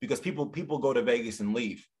to, because people go to Vegas and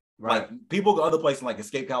leave. Right. Like people go other places like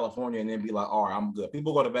escape California and then be like, all right, I'm good.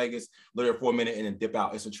 People go to Vegas, live there for a minute and then dip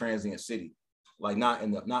out. It's a transient city. Like not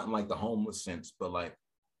in like the homeless sense, but like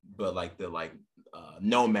the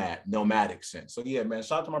nomadic sense. So yeah, man,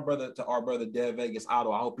 shout out to our brother Dev Vegas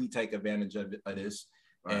Otto. I hope he take advantage of this.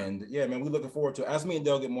 Right. And yeah, man, we're looking forward to it. As me and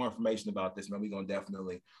Dale get more information about this, man, we're gonna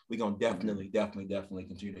definitely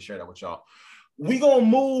continue to share that with y'all. We're gonna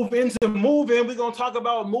move into moving. We're gonna talk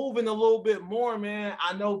about moving a little bit more, man.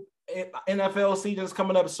 I know NFL season's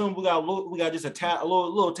coming up soon. We got just a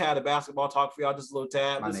little tad of basketball talk for y'all, just a little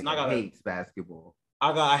tad. Listen, I hate basketball.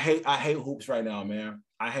 I hate hoops right now, man.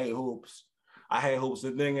 I hate hoops.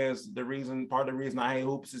 The thing is, part of the reason I hate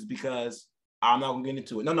hoops is because I'm not gonna get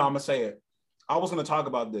into it. No, I'm gonna say it. I was gonna talk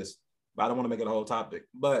about this, but I don't want to make it a whole topic.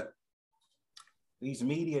 But these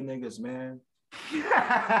media niggas, man,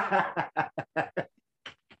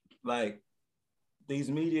 like these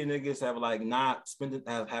media niggas have like not spent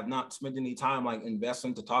any time like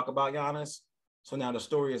investing to talk about Giannis. So now the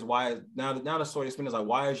story is why is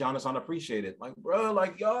Giannis unappreciated? Like, bro,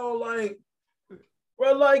 like y'all don't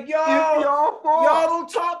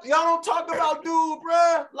talk about dude,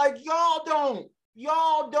 bro. Like y'all don't.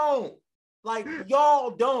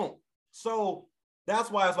 So that's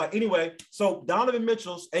why it's like, anyway, so Donovan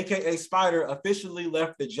Mitchell's aka Spider officially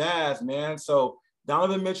left the Jazz, man. So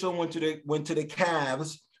Donovan Mitchell went to the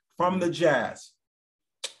CAVS from the Jazz.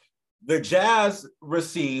 The Jazz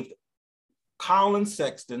received Colin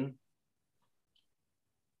Sexton,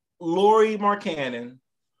 Lauri Markkanen,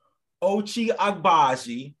 Ochai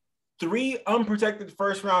Agbaji, 3 unprotected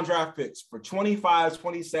first-round draft picks for 25,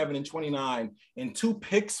 27, and 29, and 2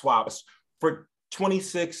 pick swaps for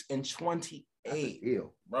 26 and 28.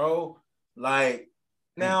 Bro. Like,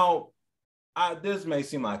 now, this may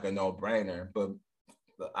seem like a no-brainer, but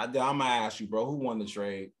I'm gonna ask you, bro, who won the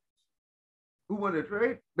trade? Who won the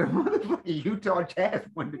trade? The motherfucking Utah Jazz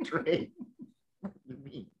won the trade. What do you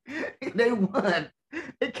mean? They won.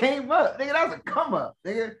 It came up. Nigga, that was a come up.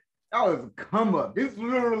 Nigga, that was a come up. This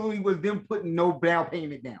literally was them putting no down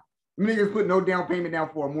payment down. Niggas put no down payment down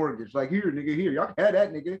for a mortgage. Like, here, nigga, here. Y'all had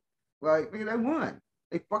that, nigga. Like, nigga, they won.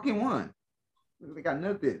 They fucking won. They got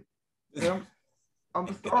nothing. You know? I'm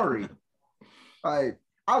sorry. Like,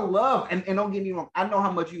 I love, and don't get me wrong, I know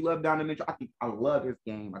how much you love Donovan Mitchell. I love his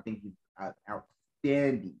game. I think he's an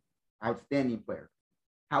outstanding player.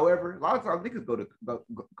 However, a lot of times niggas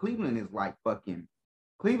Cleveland is like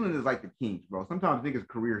Cleveland is like the Kings, bro. Sometimes niggas'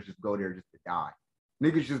 careers just go there just to die.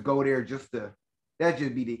 Niggas just go there just to, that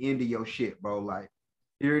just be the end of your shit, bro. Like,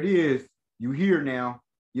 here it is. You here now.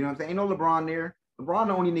 You know what I'm saying? Ain't no LeBron there. LeBron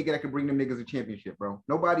the only nigga that can bring them niggas a championship, bro.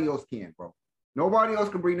 Nobody else can, bro. Nobody else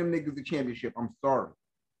can bring them niggas a championship. I'm sorry.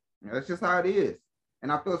 That's just how it is.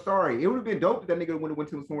 And I feel sorry. It would have been dope if that nigga would have went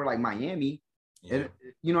to somewhere like Miami. Yeah. And,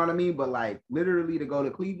 you know what I mean? But like literally to go to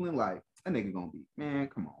Cleveland, like that nigga gonna be, man,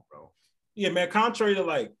 come on, bro. Yeah, man. Contrary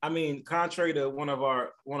to one of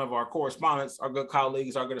our correspondents, our good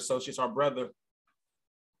colleagues, our good associates, our brother,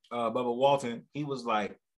 Bubba Walton,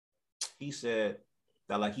 he said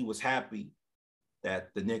that like he was happy that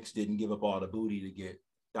the Knicks didn't give up all the booty to get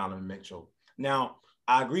Donovan Mitchell. Now,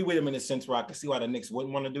 I agree with him in the sense where I can see why the Knicks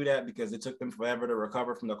wouldn't want to do that because it took them forever to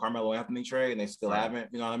recover from the Carmelo Anthony trade and they still haven't,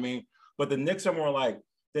 you know what I mean? But the Knicks are more like,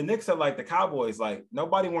 the Knicks are like the Cowboys, like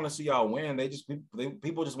nobody want to see y'all win.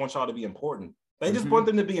 People just want y'all to be important. They just want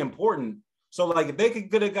them to be important. So like if they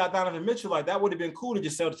could have got Donovan Mitchell, like that would have been cool to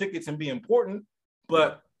just sell tickets and be important.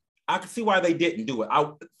 But I can see why they didn't do it.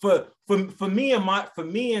 For me and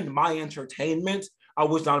my entertainment, I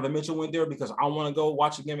wish Donovan Mitchell went there because I want to go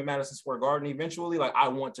watch a game at Madison Square Garden eventually. Like I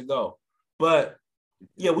want to go, but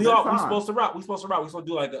yeah, we supposed to rock. We supposed to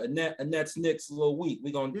do like a Nets Knicks little week.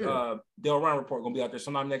 We gonna Dale Ryan report gonna be out there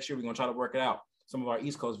sometime next year. We're gonna try to work it out. Some of our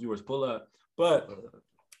East Coast viewers pull up, but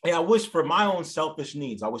yeah, I wish for my own selfish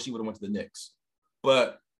needs, I wish he would have went to the Knicks,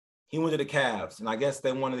 but he went to the Cavs, and I guess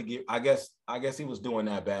they wanted to give. I guess he was doing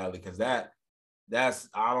that badly because I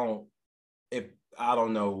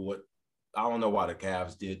don't know why the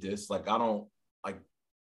Cavs did this. Like, I don't like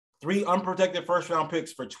 3 unprotected first round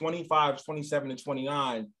picks for 25, 27, and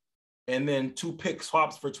 29, and then 2 pick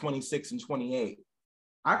swaps for 26 and 28.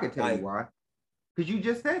 I can tell you why. Because you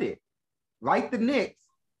just said it. Like the Knicks,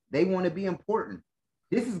 they want to be important.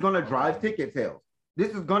 This is gonna drive ticket sales.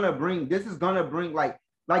 This is gonna bring like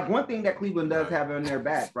one thing that Cleveland does have on their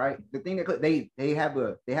back, right? The thing that they have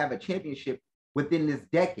a championship within this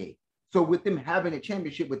decade. So with them having a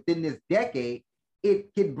championship within this decade,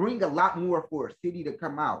 it can bring a lot more for a city to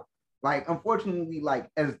come out. Like, unfortunately, like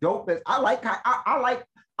as dope as I like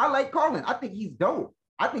Colin. I think he's dope.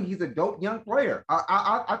 I think he's a dope young player.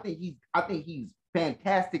 I think he's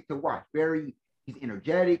fantastic to watch. He's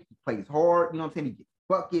energetic. He plays hard. You know what I'm saying? He gets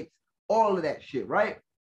buckets, all of that shit, right?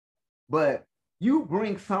 But you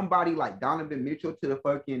bring somebody like Donovan Mitchell to the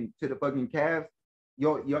fucking Cavs,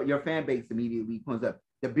 your fan base immediately comes up.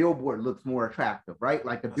 The billboard looks more attractive, right?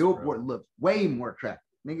 Like the billboard looks way more attractive.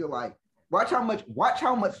 Nigga, like watch how much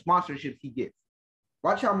sponsorships he gets.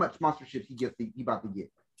 Watch how much sponsorships he about to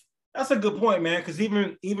get. That's a good point, man. Because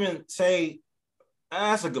even say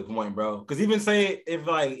that's a good point, bro. Because even say if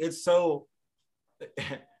like it's so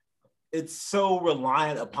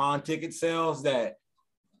reliant upon ticket sales that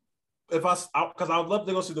because I would love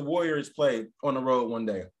to go see the Warriors play on the road one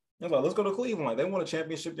day. I was like, let's go to Cleveland. Like, they won a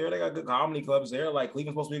championship there. They got good comedy clubs there. Like,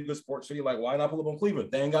 Cleveland's supposed to be a good sports city. Like, why not pull up on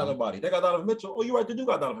Cleveland? They ain't got nobody. They got Donovan Mitchell. Oh, you're right. They do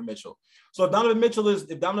got Donovan Mitchell. So if Donovan Mitchell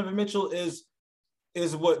is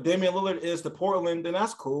what Damian Lillard is to Portland, then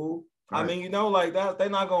that's cool. Right. I mean, you know, like that,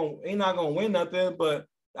 ain't not gonna win nothing. But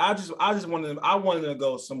I wanted them to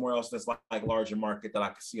go somewhere else that's like larger market that I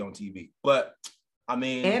could see on TV. But I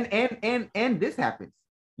mean, and this happens.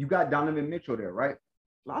 You got Donovan Mitchell there, right?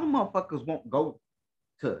 A lot of motherfuckers won't go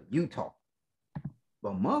to Utah,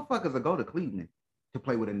 but motherfuckers will go to Cleveland to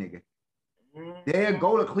play with a nigga. They'll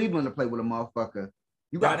go to Cleveland to play with a motherfucker.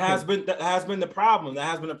 That has been the problem. That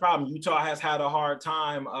has been the problem. Utah has had a hard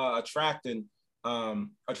time attracting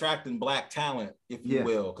black talent, if you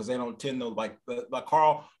will, because they don't tend to like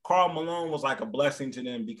Karl Malone was like a blessing to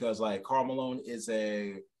them because like Karl Malone is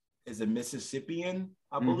a Mississippian,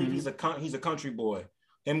 I believe. He's a country boy.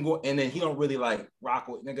 And then he don't really like rock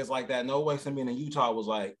with niggas like that. No way. Being in Utah was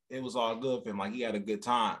like, it was all good for him. Like he had a good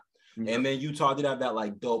time. And then Utah did have that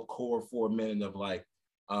like dope core 4 minute of like,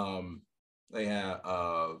 they had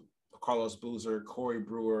Carlos Boozer, Corey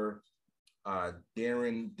Brewer,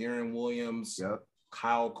 Darren Williams,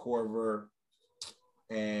 Kyle Korver,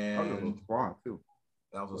 and squad too.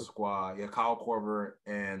 That was a squad. Yeah, Kyle Korver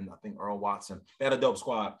and I think Earl Watson. They had a dope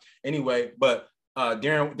squad. Anyway, but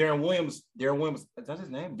Darren Williams, is that his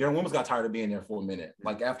name? Darren Williams got tired of being there for a minute.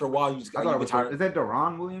 Like after a while, you just got tired. Is that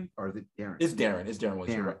Deron Williams or is it Darren? It's Darren. It's Darren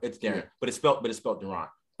Williams. Right. It's Darren, but it's spelled Deron.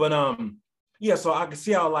 But yeah. So I can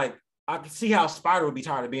see how Spider would be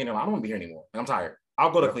tired of being there. I don't want to be here anymore. I'm tired.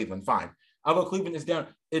 I'll go to Cleveland. Fine. I'll go. Cleveland is down.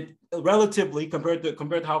 It relatively compared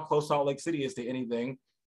to how close Salt Lake City is to anything.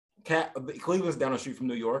 Cleveland's down the street from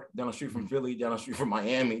New York, down the street from Philly, down the street from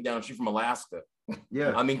Miami, down the street from Alaska.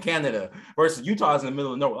 Yeah. I mean, Canada versus Utah is in the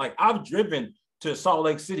middle of nowhere. Like, I've driven to Salt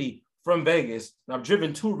Lake City from Vegas, and I've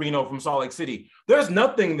driven to Reno from Salt Lake City. There's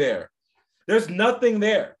nothing there. There's nothing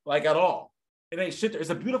there, like, at all. It ain't shit there. It's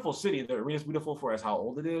a beautiful city. The arena's beautiful for as how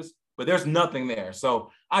old it is, but there's nothing there. So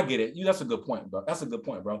I get it. That's a good point, bro. That's a good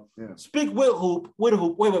point, bro. Yeah. Speak with hoop. Wait,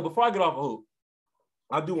 before I get off of hoop,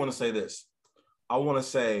 I do want to say this. I want to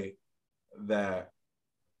say that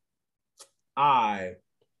I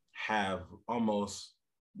have almost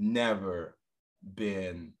never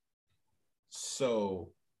been so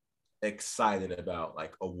excited about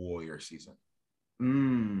like a Warrior season.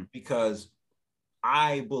 Because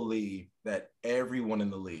I believe that everyone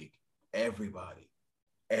in the league, everybody,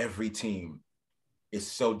 every team is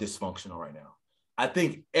so dysfunctional right now. I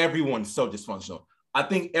think everyone's so dysfunctional. I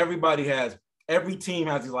think every team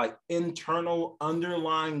has these like internal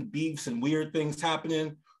underlying beefs and weird things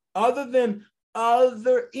happening other than the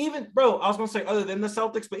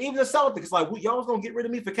Celtics, but even the Celtics, like, y'all was gonna get rid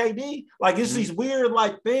of me for KD. Like, it's these weird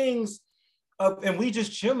like things and we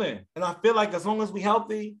just chilling. And I feel like as long as we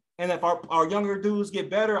healthy and if our younger dudes get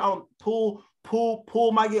better, Poole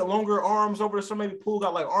might get longer arms over the summer. Maybe Poole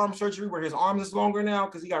got like arm surgery where his arms is longer now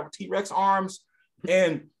because he got T-Rex arms.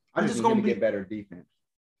 And I'm just gonna get better defense.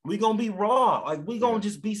 We gonna be raw. Like, we gonna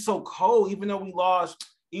just be so cold, even though we lost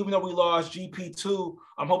GP2.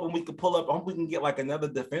 I'm hoping we could pull up. I hope we can get like another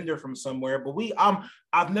defender from somewhere. But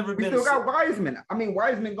I've never been. We still got Wiseman. I mean,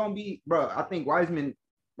 Wiseman gonna be, bro. I think Wiseman's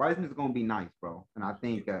gonna be nice, bro. And I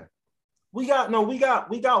think we got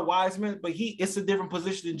Wiseman, but it's a different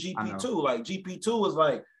position than GP2. Like, GP2 is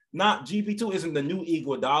like not GP2 isn't the new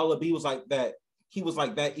Iguodala, but he was like that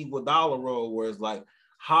Iguodala role where it's like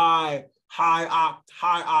high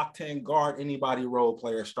octane guard anybody role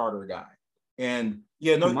player starter guy. And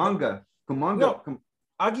yeah, Kuminga. No,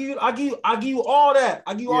 I give you all that.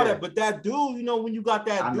 All that. But that dude, you know, when you got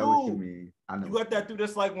that dude, what you mean. You got that dude.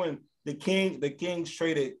 That's like when the Kings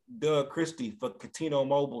traded Doug Christie for Cuttino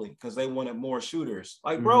Mobley because they wanted more shooters.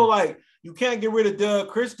 Like, bro, like, you can't get rid of Doug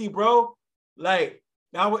Christie, bro. Like,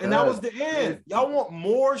 now, and that was the end. Y'all want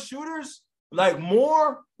more shooters? Like,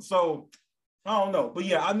 more? So I don't know. But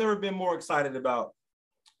yeah, I've never in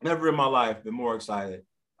my life been more excited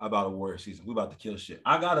about a Warrior season. We about to kill shit.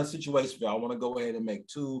 I got a situation for y'all. I want to go ahead and make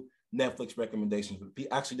 2 Netflix recommendations for the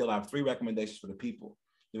people. Actually, they'll have 3 recommendations for the people.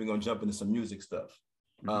 Then we're gonna jump into some music stuff.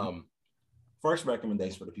 First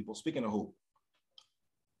recommendation for the people. Speaking of hoop,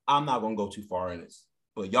 I'm not gonna go too far in this,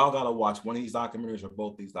 but y'all gotta watch one of these documentaries or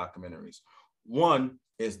both these documentaries. One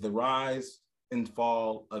is The Rise and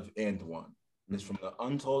Fall of And One. It's from the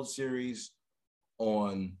Untold series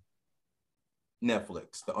on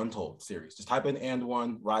Netflix, the Untold series. Just type in And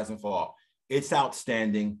One, Rise and Fall. It's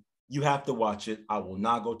outstanding. You have to watch it. I will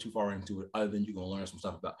not go too far into it other than you're going to learn some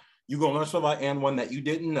stuff about. You're going to learn stuff about And One that you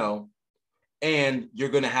didn't know. And you're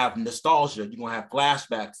going to have nostalgia. You're going to have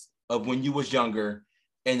flashbacks of when you was younger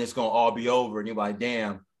and it's going to all be over. And you're like,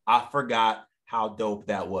 damn, I forgot how dope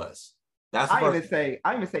that was. I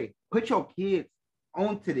even say, put your kids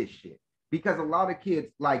onto this shit. Because a lot of kids,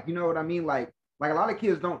 like, you know what I mean? Like a lot of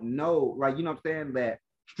kids don't know, like, you know what I'm saying, that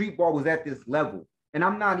street ball was at this level. And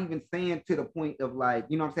I'm not even saying to the point of like,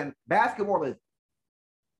 you know what I'm saying? Basketball has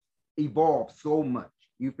evolved so much.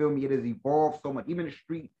 You feel me? It has evolved so much. Even the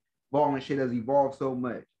street ball and shit has evolved so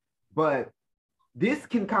much. But this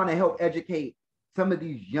can kind of help educate some of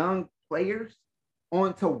these young players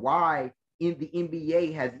onto why in the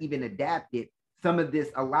NBA has even adapted some of this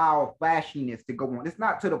allow flashiness to go on. It's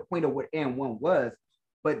not to the point of what And One was,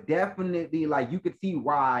 but definitely, like, you could see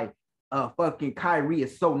why fucking Kyrie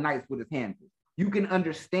is so nice with his handles. You can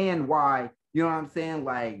understand why, you know what I'm saying?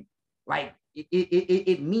 Like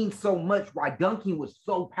it means so much why dunking was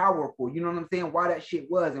so powerful. You know what I'm saying? Why that shit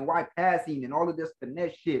was and why passing and all of this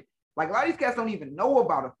finesse shit. Like, a lot of these cats don't even know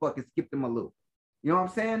about a fucking skip to Malou. You know what I'm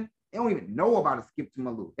saying? They don't even know about a skip to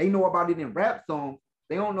Malou. They know about it in rap songs.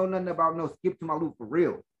 They don't know nothing about no skip to Malou for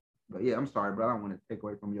real. But yeah, I'm sorry, bro. I don't want to take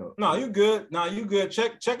away from you. No, you good.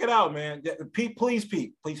 Check it out, man. Please.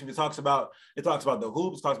 It talks about the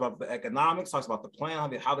hoops, talks about the economics, talks about the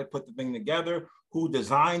plan, how they put the thing together, who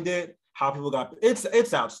designed it, how people got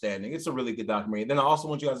it's outstanding. It's a really good documentary. Then I also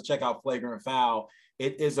want you guys to check out Flagrant Foul.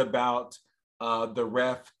 It is about the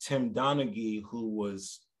ref Tim Donaghy, who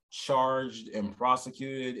was charged and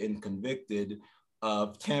prosecuted and convicted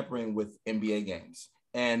of tampering with NBA games.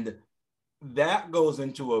 And that goes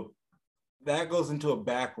into a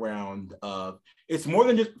background of, it's more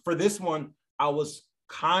than just, for this one, I was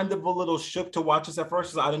kind of a little shook to watch this at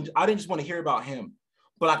first because I didn't just want to hear about him.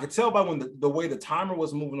 But I could tell by when the way the timer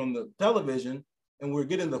was moving on the television and we were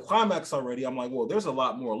getting the climax already, I'm like, well, there's a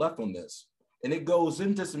lot more left on this. and it goes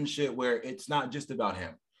into some shit where it's not just about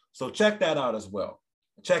him. So check that out as well.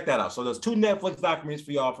 Check that out. So there's 2 Netflix documentaries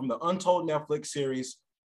for y'all from the Untold Netflix series,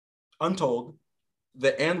 Untold,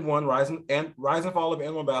 the N1, Rise and Fall of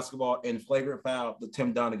N1 Basketball, and Flagrant Foul, the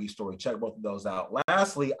Tim Donaghy story. Check both of those out.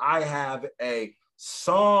 Lastly, I have a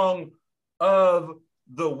song of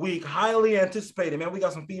the week, highly anticipated. Man, we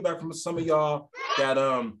got some feedback from some of y'all that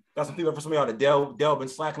Dell been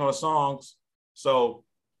slacking on the songs. So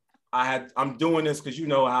I'm doing this because you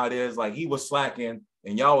know how it is. Like, he was slacking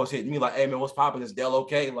and y'all was hitting me like, hey man, what's popping? Is Dell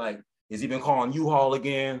okay? Like, has he been calling U-Haul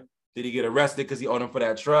again? Did he get arrested because he owed him for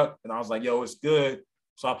that truck? And I was like, yo, it's good.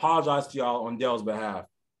 So I apologize to y'all on Dell's behalf.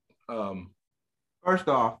 First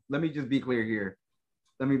off, let me just be clear here.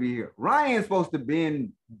 Let me be here. Ryan's supposed to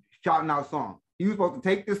been shouting out songs. He was supposed to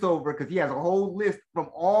take this over because he has a whole list from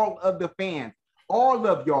all of the fans. All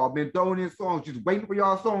of y'all been throwing in songs, just waiting for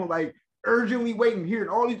y'all song, like urgently waiting, hearing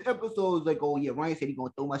all these episodes, like, oh yeah, Ryan said he's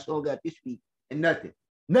gonna throw my song out this week, and nothing.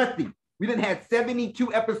 We done had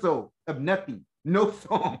 72 episodes of nothing, no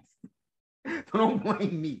songs. So don't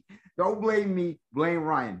blame me. Don't blame me. Blame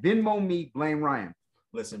Ryan. Venmo me. Blame Ryan.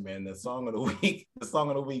 Listen, man, the song of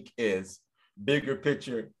the week is Bigger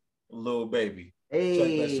Picture, Lil Baby. Hey.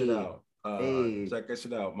 Check that shit out. Check that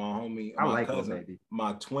shit out. My homie, my cousin,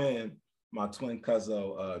 my twin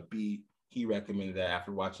cousin, B, he recommended that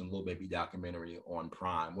after watching Lil Baby documentary on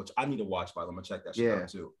Prime, which I need to watch, by the way. I'm gonna check that shit out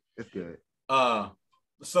too. It's good.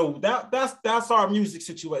 So that's our music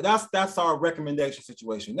situation. That's our recommendation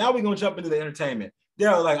situation. Now we're gonna jump into the entertainment.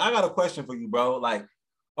 Yeah, like, I got a question for you, bro. Like,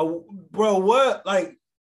 bro, what, like,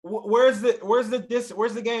 where's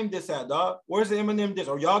the game diss at, dog? Where's the Eminem diss?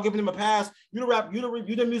 Are y'all giving him a pass? You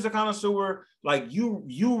the music connoisseur. Like,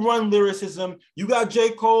 you run lyricism. You got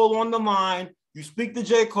J. Cole on the line. You speak to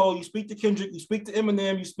J. Cole, you speak to Kendrick, you speak to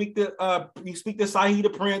Eminem, you speak to Saheed the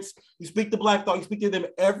Prince, you speak to Black Thought, you speak to them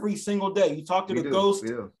every single day. You talk to the ghost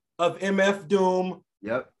of MF Doom.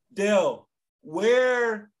 Yep. Dell,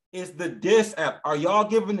 where is the diss at? Are y'all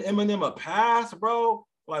giving Eminem a pass, bro?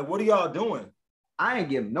 Like, what are y'all doing? I ain't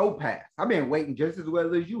giving no pass. I've been waiting just as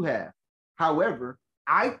well as you have. However,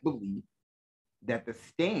 I believe that the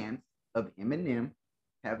stance of Eminem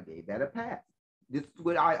have gave that a pass. This is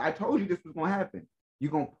what I told you this was going to happen.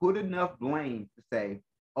 You're going to put enough blame to say,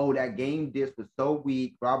 oh, that game disc was so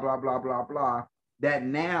weak, blah, blah, blah, blah, blah, that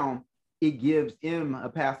now it gives him a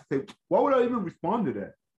pass to say, why would I even respond to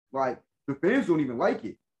that? Like, the fans don't even like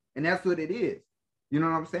it. And that's what it is. You know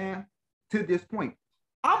what I'm saying? To this point,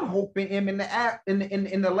 I'm hoping him in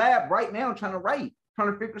the lab right now trying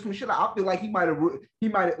to figure some shit out. I feel like he might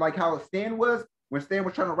have, like how Stan was, when Stan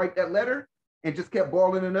was trying to write that letter, and just kept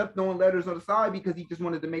balling it up, throwing letters on the side because he just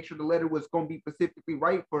wanted to make sure the letter was going to be specifically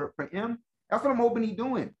right for him. That's what I'm hoping he's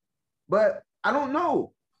doing. But I don't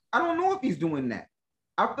know. I don't know if he's doing that.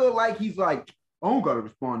 I feel like he's like, I don't got to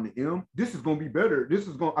respond to him. This is going to be better. I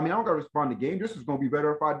don't got to respond to game. This is going to be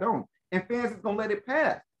better if I don't. And fans is going to let it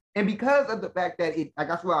pass. And because of the fact that like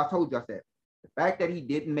that's what I told you, I said, the fact that he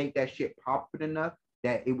didn't make that shit popular enough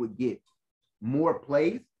that it would get more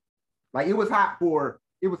plays. Like, it was hot for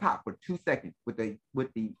 2 seconds with the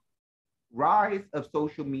rise of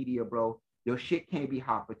social media, bro. Your shit can't be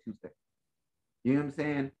hot for 2 seconds. You know what I'm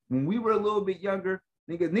saying? When we were a little bit younger,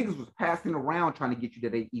 niggas was passing around trying to get you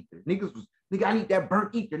that ether. Nigga, I need that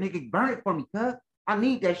burnt ether. Nigga, burn it for me, cuz. I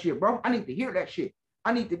need that shit, bro. I need to hear that shit.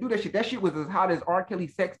 I need to do that shit. That shit was as hot as R.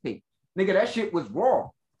 Kelly's sex tape. Nigga, that shit was raw.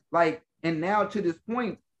 Like, and now to this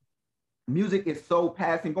point, music is so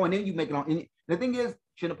passing going. Then you make it on. And the thing is,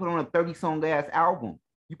 shouldn't have put on a 30-song ass album.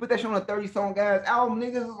 You put that shit on a 30-song ass album,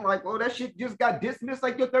 niggas is like, well, that shit just got dismissed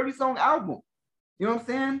like your 30-song album. You know what I'm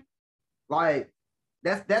saying? Like,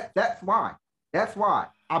 that's why. That's why.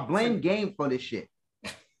 I blame Game for this shit.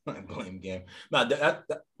 I blame Game. Nah,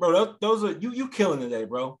 bro, those are you killing today,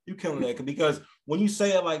 bro. You killing it because when you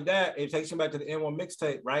say it like that, it takes you back to the N1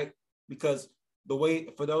 mixtape, right? Because the way,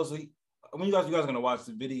 for those of you, I mean, you guys are gonna watch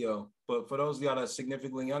the video, but for those of y'all that's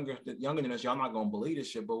significantly younger than us, y'all not gonna believe this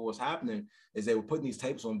shit. But what's happening is they were putting these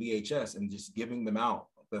tapes on VHS and just giving them out.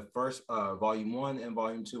 The first volume 1 and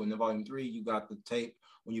volume 2, and then volume 3, you got the tape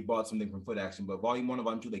when you bought something from Foot Action. But volume 1 and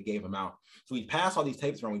volume 2, they gave them out. So we passed all these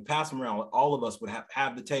tapes around. We passed them around. All of us would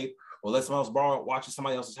have the tape, or let someone else borrow it, watch it at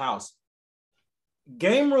somebody else's house.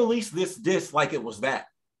 Game released this disc like it was that.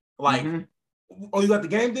 Like, oh, you got the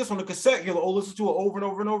game disc on the cassette. You'll listen to it over and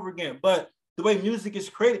over and over again. But the way music is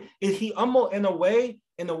created, is he almost in a way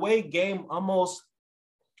game almost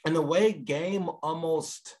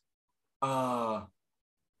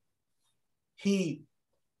he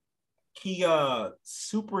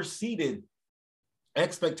superseded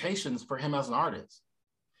expectations for him as an artist.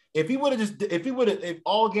 if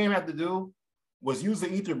all Game had to do was use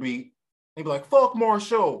the ether beat and be like, fuck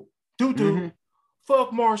Marshall, doo-doo,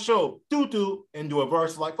 fuck Marshall, doo-doo, and do a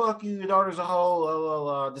verse like, fuck you, your daughter's a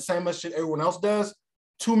hoe, the same as shit everyone else does,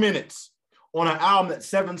 2 minutes on an album that's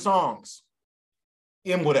 7 songs,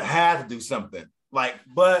 M would have had to do something. Like,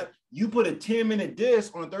 but you put a 10-minute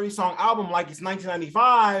disc on a 30-song album like it's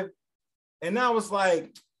 1995, and now it's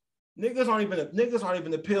like, niggas aren't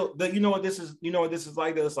even appeal. You know what this is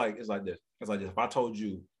like? It's like this. If I told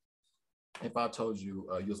you,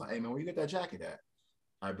 you was like, hey man, where you get that jacket at?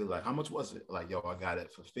 I'd be like, how much was it? Like, yo, I got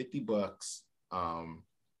it for $50.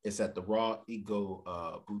 It's at the Raw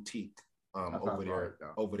Ego boutique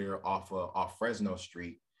over there off Fresno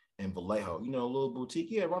Street in Vallejo. You know, a little boutique.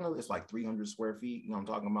 Yeah, it's like 300 square feet. You know what I'm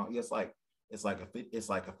talking about? Yeah, it's like a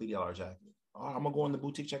 $50 jacket. Oh, I'm gonna go in the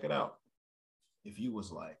boutique, check it out. If you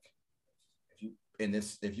was like,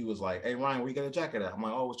 hey Ryan, where you get a jacket at? I'm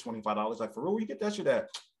like, oh, it's $25. Like, for real, where you get that shit at?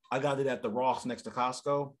 I got it at the Ross next to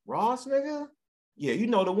Costco. Ross, nigga? Yeah, you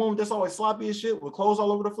know the one that's always sloppy as shit with clothes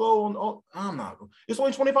all over the floor. I'm not. It's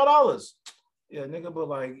only $25. Yeah, nigga, but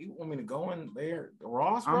like, you want me to go in there,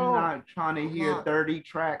 Ross, bro? I'm not trying to hear 30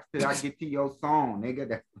 tracks till I get to your song,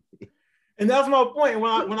 nigga. And that's my point.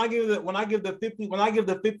 When I give the $50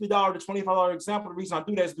 to $25 example, the reason I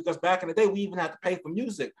do that is because back in the day we even had to pay for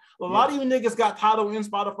music. A lot of you niggas got Tidal and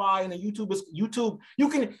Spotify, and the YouTube. You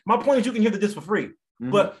can. My point is, you can hear the disc for free.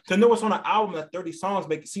 But to know what's on an album that 30 songs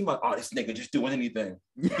make it seem like, oh, this nigga just doing anything.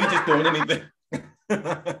 He's just doing anything.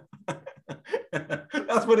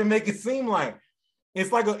 That's what it make it seem like.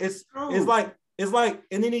 It's like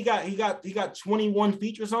and then he got 21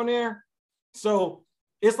 features on there. So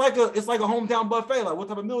it's like a hometown buffet. Like, what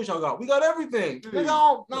type of meals y'all got? We got everything.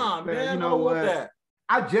 Nah, man. You know what? That.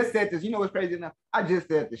 I just said this. You know what's crazy enough? I just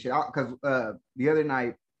said this shit because the other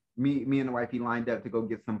night, me and the wifey lined up to go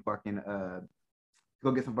get some fucking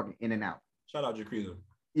In and Out. Shout out Jacreezer.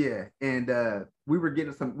 Yeah, and we were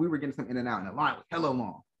getting some In and Out, and the line was hella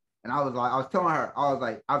long. And I was telling her, I was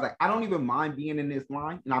like, I don't even mind being in this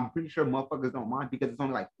line, and I'm pretty sure motherfuckers don't mind because it's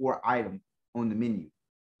only like 4 items on the menu.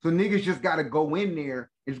 So niggas just gotta go in there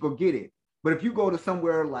and just go get it. But if you go to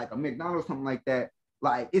somewhere like a McDonald's, something like that,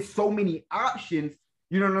 like it's so many options.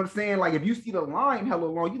 You know what I'm saying? Like if you see the line hella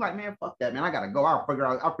long, you like, man, fuck that, man. I gotta go. I'll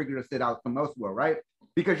figure to sit out some elsewhere, right?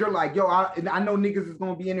 Because you're like, yo, I know niggas is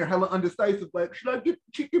gonna be in there hella undecisive. Like, should I get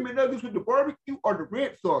chicken McNuggets with the barbecue or the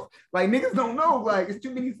red sauce? Like niggas don't know. Like it's too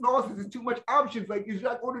many sauces, it's too much options. Like, should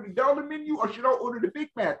I order the dollar menu or should I order the Big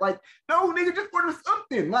Mac? Like, no, nigga, just order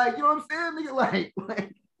something. Like, you know what I'm saying? Nigga, like,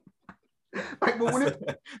 but when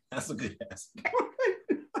that's a good ass.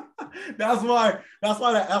 That's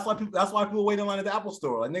why people wait in line at the Apple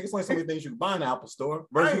store. Like, niggas, like so many things you can buy in the Apple store.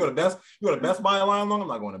 Versus you go to Best Buy line long. I'm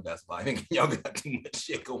not going to Best Buy. I think y'all got too much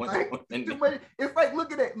shit going on. It's like,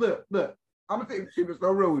 look at that. Look. I'm gonna say shit is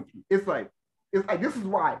so real with you. It's like this is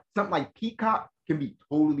why something like Peacock can be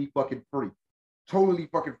totally fucking free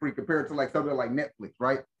compared to like something like Netflix,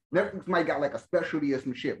 right? Netflix might got like a specialty or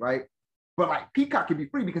some shit, right? But like Peacock can be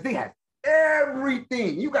free because they have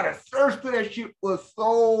everything. You gotta search for that shit for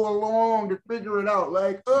so long to figure it out.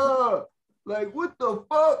 Like what the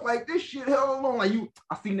fuck? Like this shit hell long. Like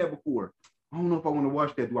I seen that before. I don't know if I want to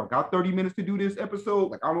watch that. Do I got 30 minutes to do this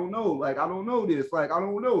episode? Like I don't know. Like I don't know this. Like I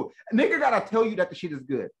don't know. A nigga gotta tell you that the shit is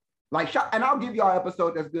good. Like and I'll give y'all an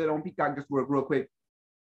episode that's good on Peacock just real quick.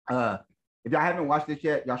 If y'all haven't watched this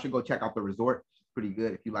yet, y'all should go check out The Resort. It's pretty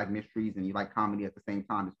good. If you like mysteries and you like comedy at the same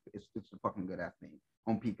time, it's a fucking good ass thing.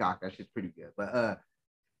 On Peacock, that shit's pretty good. But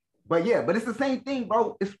it's the same thing,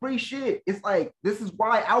 bro. It's free shit. It's like, this is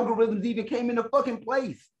why algorithms even came into fucking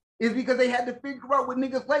place. It's because they had to figure out what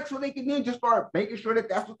niggas like so they can then just start making sure that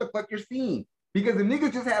that's what the fuck you're seeing. Because if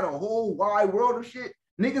niggas just had a whole wide world of shit,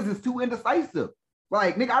 niggas is too indecisive.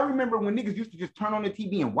 Like, nigga, I remember when niggas used to just turn on the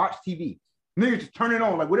TV and watch TV. Niggas just turn it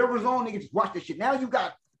on. Like, whatever's on, niggas just watch this shit. Now you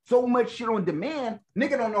got so much shit on demand,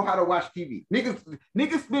 nigga don't know how to watch TV.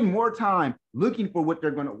 Niggas spend more time looking for what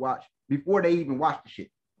they're gonna watch before they even watch the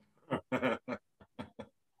shit.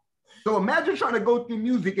 So imagine trying to go through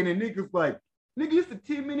music and then niggas like, nigga, it's a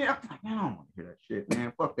 10-minute. I'm like, man, I don't want to hear that shit,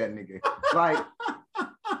 man. Fuck that nigga. Like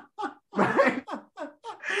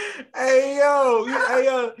hey yo,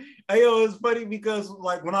 it's funny because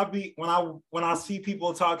like when I see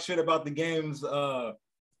people talk shit about the games, I'm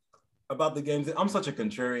such a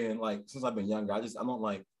contrarian. Like since I've been younger,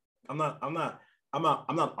 I'm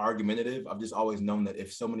not argumentative. I've just always known that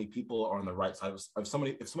if so many people are on the right side, if so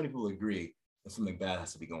many people agree, then something bad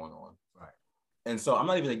has to be going on. Right. And so I'm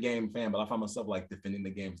not even a game fan, but I find myself like defending the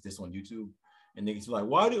games just on YouTube. And niggas be like,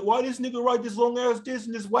 why this nigga write this long ass this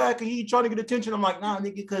and this whack and he trying to get attention? I'm like, nah,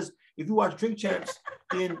 nigga, because if you watch Drink Champs,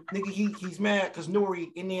 then nigga he's mad because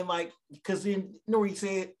Nori, and then like because then Nori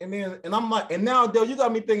said, and I'm like, and now though you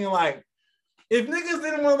got me thinking like, if niggas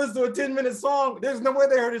didn't want to listen to a 10-minute song, there's no way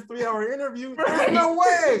they heard this 3-hour interview. There's no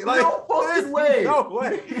way. Like, no fucking way. No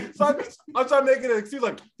way. So I'm trying to make it an excuse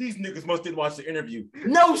like, these niggas must didn't watch the interview.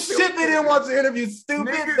 No shit, they didn't watch the interview,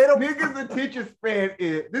 stupid. Niggas attention span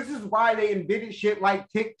is, this is why they invented shit like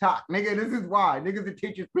TikTok. Nigga, this is why. Niggas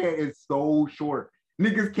attention span is so short.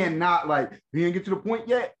 Niggas cannot, like, you didn't get to the point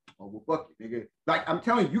yet? Oh, well, fuck it, nigga. Like, I'm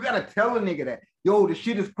telling you, you gotta tell a nigga that, yo, the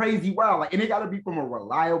shit is crazy wild. Like, and it gotta be from a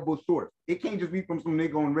reliable source. It can't just be from some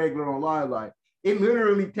nigga on regular online. Like, it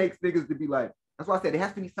literally takes niggas to be like, that's why I said it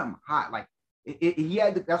has to be something hot. Like, he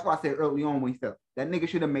had to, that's why I said early on when he said that nigga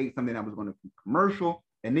should have made something that was gonna be commercial,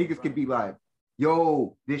 and niggas could be like,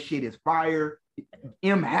 yo, this shit is fire.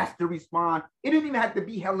 M has to respond. It didn't even have to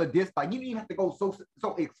be hella diss. Like, you didn't even have to go so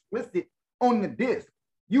explicit on the disc.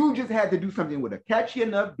 You just had to do something with a catchy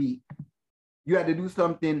enough beat. You had to do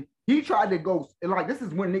something. He tried to go, like, this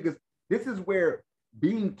is where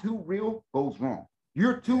being too real goes wrong.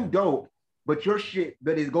 You're too dope, but your shit,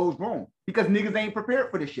 but it goes wrong because niggas ain't prepared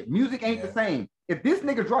for this shit. Music ain't the same. If this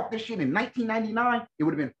nigga dropped this shit in 1999, it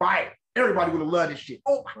would have been fire. Everybody would have loved this shit.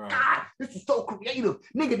 Oh my God, this is so creative.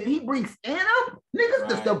 Nigga, did he bring Stan up?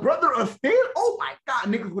 Niggas, the brother of Stan? Oh my God,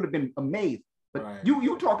 niggas would have been amazed. But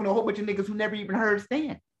you talking to a whole bunch of niggas who never even heard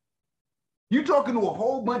Stan. You talking to a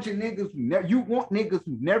whole bunch of niggas you want niggas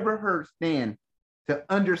who never heard Stan to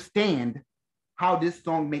understand how this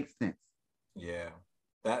song makes sense. Yeah.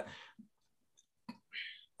 That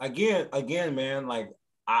again, man, like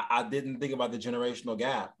I didn't think about the generational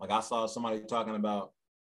gap. Like I saw somebody talking about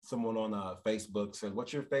someone on Facebook said,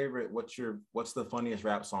 what's the funniest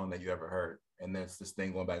rap song that you ever heard? And there's this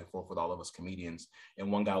thing going back and forth with all of us comedians.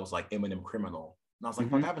 And one guy was like Eminem Criminal. And I was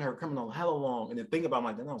like, fuck, I haven't heard Criminal hella long. And then think about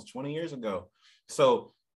like, that was 20 years ago.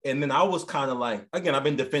 So, and then I was kind of like, again, I've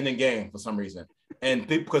been defending Game for some reason. And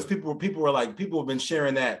because people have been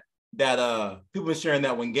sharing that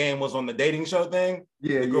when Game was on the dating show thing.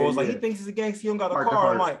 Yeah, the girl was like, he thinks he's a gangster, he don't got a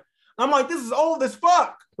car. I'm like, this is old as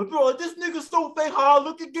fuck. But people are like, this nigga's so fake.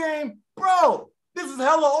 Look at Game. Bro, this is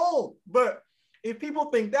hella old. But if people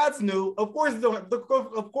think that's new, of course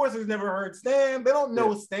he's never heard Stan. They don't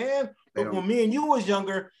know Stan. But when me and you was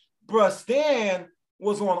younger, bruh, Stan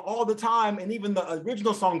was on all the time. And even the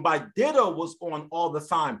original song by Ditto was on all the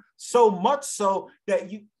time. So much so that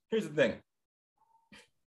here's the thing.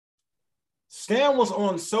 Stan was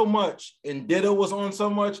on so much and Ditto was on so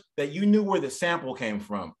much that you knew where the sample came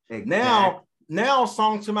from. Exactly. Now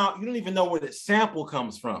songs come out, you don't even know where the sample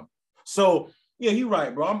comes from. So yeah, you're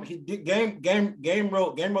right, bro. Game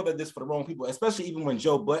wrote that this for the wrong people, especially even when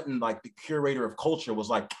Joe Budden, like the curator of culture, was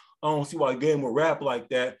like, I don't see why Game will rap like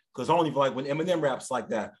that, because I don't even like when Eminem raps like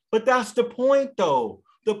that. But that's the point, though.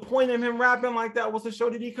 The point of him rapping like that was to show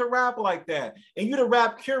that he could rap like that. And you're the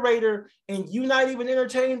rap curator, and you're not even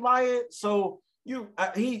entertained by it. So he wrote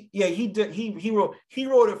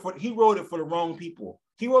it for the wrong people.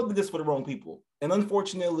 He wrote this for the wrong people, and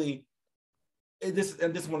unfortunately. This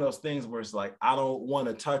is one of those things where it's like, I don't want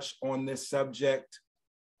to touch on this subject.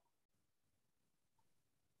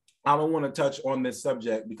 I don't want to touch on this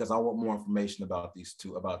subject because I want more information about these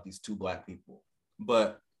two Black people.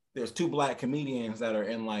 But there's two Black comedians that are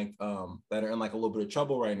in like a little bit of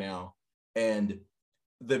trouble right now. And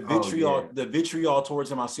the vitriol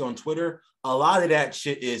towards him I see on Twitter, a lot of that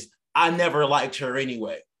shit is, I never liked her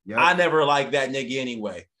anyway. Yep. I never liked that nigga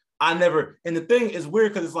anyway. And the thing is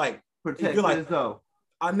weird because it's like, you're like,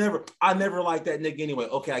 I never liked that nigga anyway.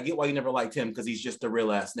 Okay, I get why you never liked him because he's just a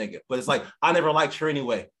real ass nigga. But it's like, I never liked her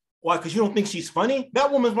anyway. Why? Because you don't think she's funny?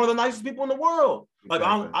 That woman's one of the nicest people in the world. Like,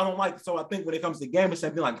 exactly. I don't like, so I think when it comes to Game, it's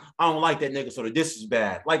something like, I don't like that nigga, so the diss is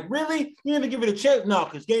bad. Like, really? You need to give it a chance? No,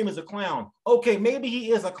 because Game is a clown. Okay, maybe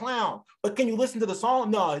he is a clown, but can you listen to the song?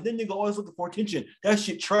 No, then nigga always looking for attention. That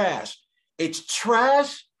shit trash. It's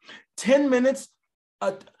trash. 10 minutes.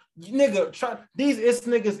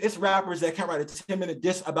 Nigga, it's rappers that can't write a 10-minute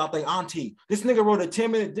diss about their auntie. This nigga wrote a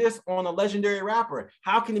 10-minute diss on a legendary rapper.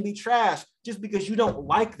 How can it be trash just because you don't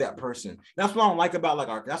like that person? That's what I don't like about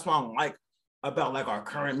our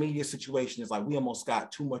current media situation. Is like we almost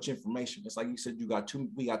got too much information. It's like you said, we got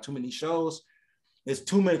too many shows. It's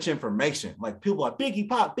too much information. Like people are Biggie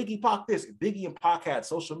Pac this. If Biggie and Pac had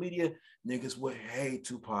social media, niggas would hate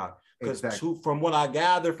Tupac. Because from what I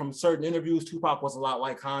gather from certain interviews, Tupac was a lot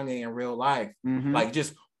like Kanye in real life. Mm-hmm. Like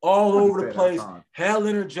just all over the place, hell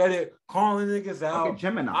energetic, calling niggas out.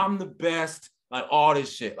 I'm the best. like all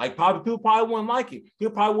this shit. Like probably people probably wouldn't like it.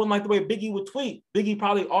 People probably wouldn't like the way Biggie would tweet. Biggie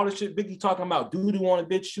probably all the shit Biggie talking about. Doo-doo on a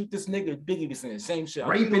bitch, shoot this nigga. Biggie be saying the same shit.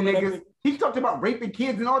 Raping niggas. He talked about raping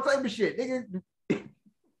kids and all type of shit. Niggas.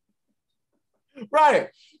 Right.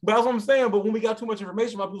 But that's what I'm saying. But when we got too much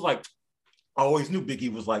information, my people's like, I always knew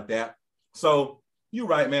Biggie was like that. So you're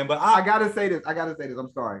right, man. But I gotta say this. I'm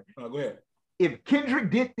sorry. Oh, go ahead. If Kendrick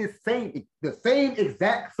did the same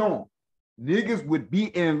exact song, niggas would be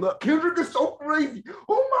in love. Kendrick is so crazy.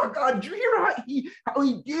 Oh my God, did you hear how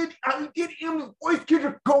he did M's voice?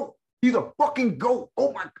 Kendrick GOAT. He's a fucking GOAT.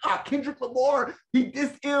 Oh my God, Kendrick Lamar. He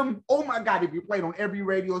dissed him. Oh my God, if you played on every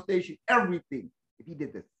radio station, everything. If he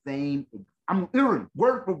did the same, I'm hearing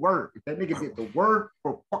word for word. If that nigga did the word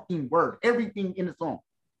for fucking word, everything in the song,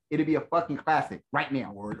 it'd be a fucking classic right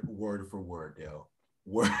now. Word for word, Dale.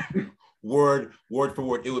 Word for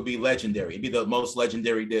word. It would be legendary. It'd be the most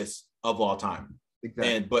legendary diss of all time.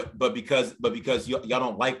 Exactly. And but because y'all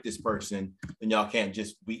don't like this person, then y'all can't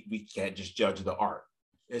just we can't just judge the art.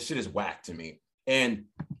 This shit is whack to me. And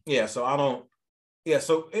yeah, so I don't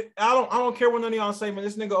care what none of y'all say, man.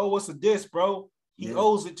 This nigga owe us a diss, bro. He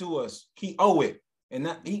owes it to us. He owe it, and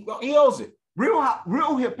that he owes it.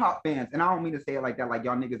 Real hip hop fans, and I don't mean to say it like that, like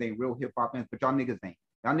y'all niggas ain't real hip hop fans, but y'all niggas ain't.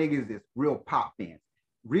 Y'all niggas is real pop fans.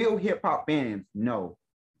 Real hip hop fans know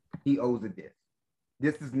he owes a diss.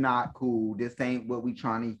 This is not cool. This ain't what we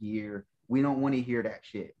trying to hear. We don't want to hear that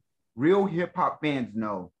shit. Real hip hop fans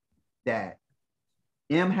know that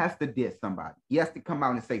M has to diss somebody. He has to come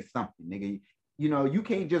out and say something, nigga. You know, you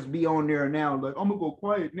can't just be on there now like, I'm gonna go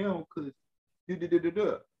quiet now because I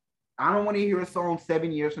don't want to hear a song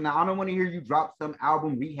 7 years from now. I don't want to hear you drop some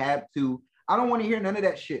album, Rehab 2. I don't want to hear none of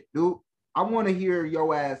that shit, dude. I want to hear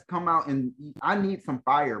your ass come out and I need some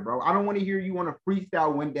fire, bro. I don't want to hear you on a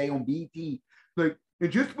freestyle one day on BT. Like, and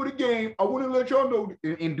just for the game, I want to let y'all know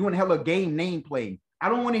and doing hella game name playing. I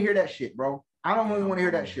don't want to hear that shit, bro. I don't really want to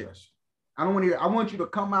hear that shit. I don't want to hear. I want you to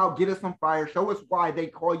come out, get us some fire, show us why they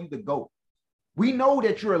call you the GOAT. We know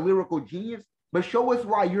that you're a lyrical genius, but show us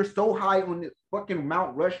why you're so high on this fucking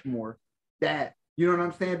Mount Rushmore that, you know what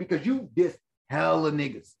I'm saying? Because you diss hella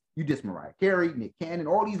niggas. You diss Mariah Carey, Nick Cannon,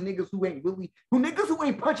 all these niggas who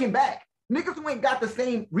ain't punching back. Niggas who ain't got the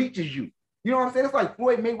same reach as you. You know what I'm saying? It's like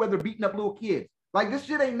Floyd Mayweather beating up little kids. Like, this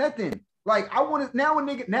shit ain't nothing. Like, I want to now a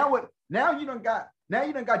nigga now you done got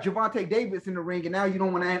Javante Davis in the ring, and now you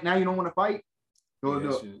don't want to fight.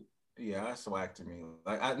 Yeah, that's whack to me.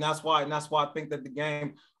 Like, that's why I think that the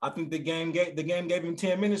game gave him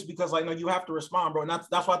 10 minutes because, like, no, you have to respond, bro. And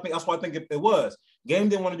that's why I think if it was game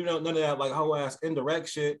didn't want to do none of that, like, whole ass indirect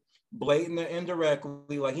shit, blatant and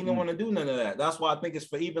indirectly, like, he didn't want to do none of that. That's why I think it's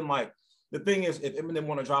for even, like, the thing is, if Eminem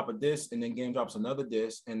want to drop a diss and then Game drops another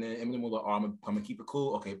diss and then Eminem will, I'm gonna keep it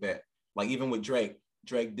cool. Okay, bet. Like, even with Drake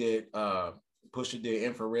did Pusha did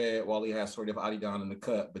Infrared while he had sort of Adidon in the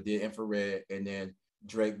cut, but did Infrared, and then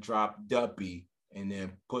Drake dropped Duppy, and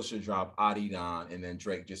then Pusha dropped Adidon, and then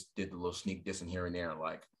Drake just did the little sneak diss in here and there,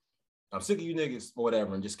 like, I'm sick of you niggas or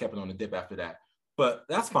whatever, and just kept it on the dip after that. But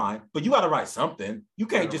that's fine. But you got to write something. You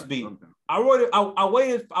can't just be. I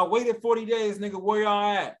waited 40 days, nigga. Where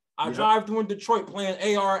y'all at? I drive through in Detroit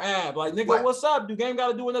playing AR Ab. Like, nigga, what's up? Do Game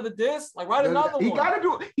got to do another diss? Like, write another one. He got to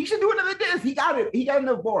do it. He should do another diss. He got it. He got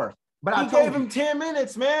enough bars. But I gave him 10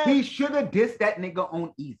 minutes, man. He should have dissed that nigga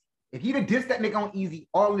on Easy. If he'd have dissed that nigga on Easy,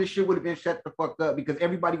 all of this shit would have been shut the fuck up because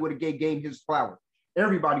everybody would have gave Game his flowers.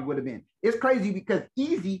 Everybody would have been. It's crazy because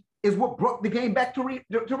Easy is what brought the Game back to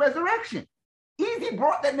resurrection. Easy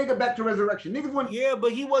brought that nigga back to resurrection. Niggas went. Yeah,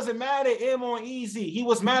 but he wasn't mad at him on Easy. He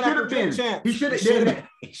was mad at the Drink Champ. He should have.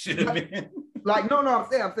 He should have been. Like, no, I'm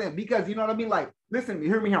saying because you know what I mean. Like, listen,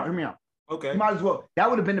 hear me out. Okay. You might as well. That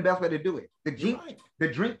would have been the best way to do it. The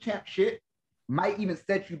Drink Champ shit might even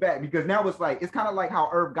set you back because now it's like it's kind of like how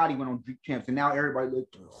Irv Gotti went on Drink Champs, and now everybody like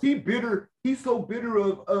he bitter. He's so bitter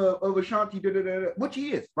of Ashanti, which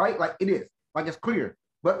he is, right? Like it is, like it's clear.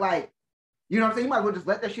 But like, you know what I'm saying? You might as well just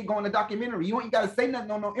let that shit go in the documentary. You ain't got to say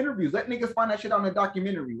nothing on no interviews. Let niggas find that shit on the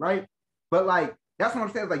documentary, right? But like, that's what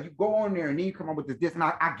I'm saying. Like, you go on there and then you come up with this. And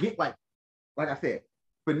I get like I said,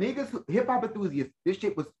 for niggas, hip hop enthusiasts, this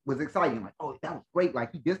shit was exciting. Like, oh, that was great.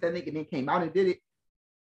 Like, he dissed that nigga and then came out and did it.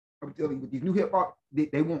 I'm telling you, with these new hip hop,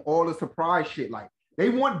 they want all the surprise shit. Like, they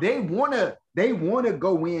want to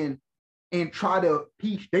go in and try to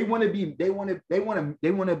piece. They want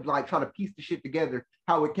to like try to piece the shit together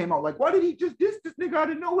how it came out. Like, why did he just diss this nigga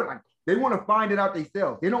out of nowhere? Like, they want to find it out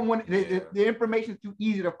themselves. They don't want the information is too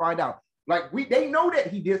easy to find out. Like, they know that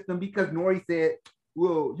he dissed them because Nori said,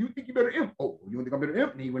 well, you think you better imp? Oh, you don't think I'm better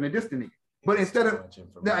imp? And he went and dissed the nigga. But instead of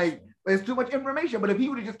like, it's too much information. But if he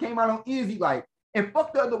would have just came out on Easy, like, And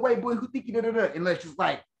fuck the other white boy who think he da-da-da. Unless it's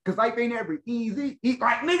like, because life ain't ever easy. He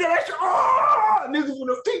like, nigga, that shit, oh, niggas would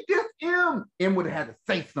have eat this M would have had to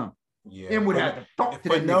say something. Yeah. M would have had to talk to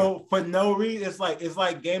that nigga. For no reason. It's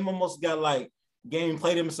like Game almost got like, Game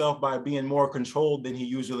played himself by being more controlled than he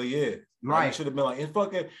usually is. Right. He should have been like, and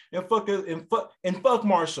fuck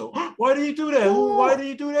Marshall. Why did he do that? Ooh. Why did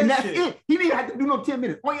he do that? And that's shit? It. He didn't have to do no 10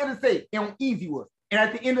 minutes. All he had to say on easy was, and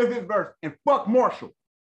at the end of his verse, and fuck Marshall.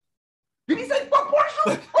 Did he say fuck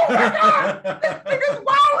Marshall? Oh my God. This nigga's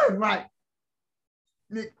wilding. Right.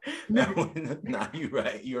 Nah, you're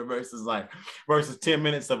right. Your versus 10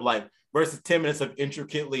 minutes of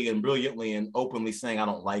intricately and brilliantly and openly saying, I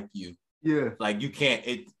don't like you. Yeah. Like you can't,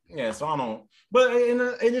 so I don't, but, and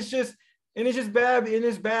it's just bad. And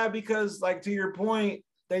it's bad because, like, to your point,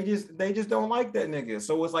 they just don't like that nigga.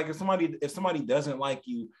 So it's like, if somebody doesn't like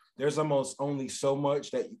you, there's almost only so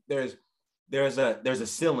much that there's a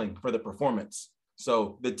ceiling for the performance.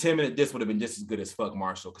 So the 10-minute diss would have been just as good as fuck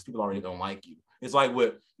Marshall, because people already don't like you. It's like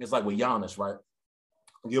with Giannis, right?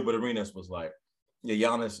 Gilbert Arenas was like, yeah,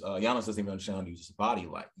 Giannis doesn't even understand his body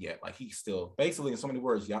like yet. Like, he's still basically, in so many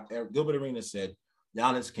words, Gilbert Arenas said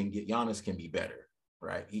Giannis can be better,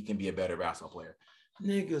 right? He can be a better basketball player.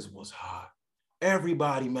 Niggas was hot.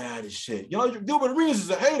 Everybody mad as shit. Gilbert Arenas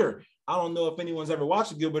is a hater. I don't know if anyone's ever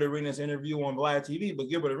watched a Gilbert Arenas interview on Vlad TV, but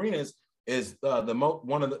Gilbert Arenas is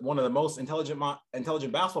one of the most intelligent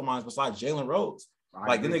basketball minds besides Jalen Rose.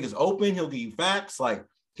 Like, the nigga's open. He'll give you facts. Like,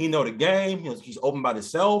 he know the game. He's open by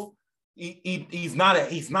himself. He's not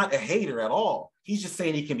a hater at all. He's just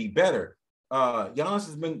saying he can be better. Giannis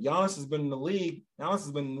has been in the league. Giannis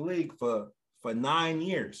has been in the league for 9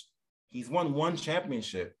 years. He's won one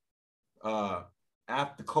championship.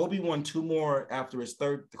 After Kobe won two more after his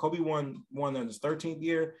third. Kobe won in his 13th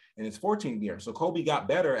year and his 14th year. So Kobe got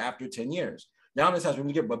better after 10 years. Giannis has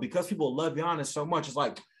really good, but because people love Giannis so much, it's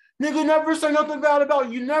like, nigga, never say nothing bad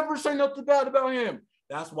about you. Never say nothing bad about him.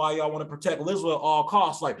 That's why y'all want to protect Lizzo at all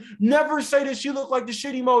costs. Like, never say that she looked like the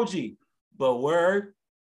shit emoji. But word.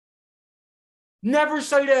 Never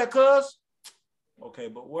say that, cuz. Okay,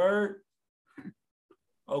 but word.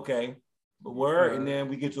 Okay, but word. And then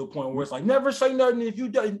we get to a point where it's like, never say nothing if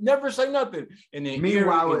you never say nothing. And then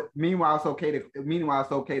meanwhile, it's okay to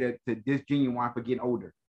diss Genuine for getting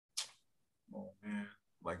older. Oh man.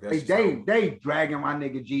 Like, that's they dragging my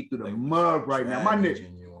nigga G through the mud right now. My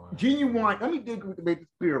nigga Genuine, let me dig with the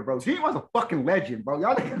spirit, bro. Genuine's a fucking legend, bro.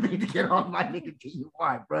 Y'all niggas need to get on my nigga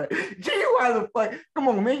Genuine, bro. Genuine's a fuck. Come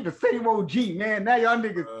on, man, the same old G, man. Now y'all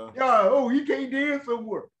niggas, he can't dance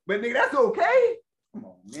somewhere. But nigga, that's okay. Come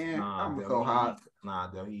on, man. I'm so hot.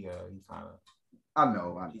 He kind of. I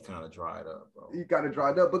know. He kind of dried up, bro. He kind of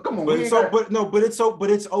dried up, but come on. But it's okay.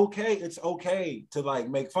 It's okay to, like,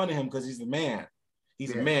 make fun of him because he's the man.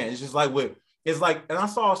 He's a man. It's just like and I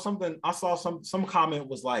saw some comment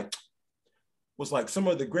was like some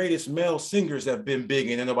of the greatest male singers have been big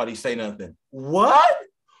and then nobody say nothing.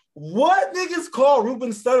 What niggas call Ruben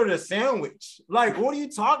Studdard a sandwich? Like, what are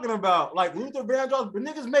you talking about? Like, Luther Vandross, but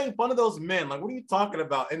niggas made fun of those men. Like, what are you talking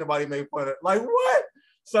about? Ain't nobody made fun of, like, what?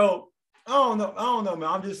 So I don't know, man.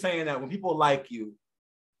 I'm just saying that when people like you,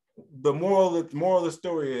 the moral of the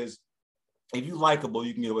story is, if you likable,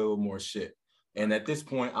 you can get away with more shit. And at this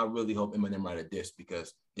point, I really hope Eminem write a diss,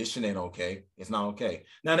 because this shit ain't okay. It's not okay.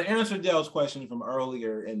 Now, to answer Dell's question from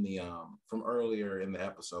earlier in the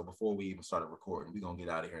episode, before we even started recording, we're gonna get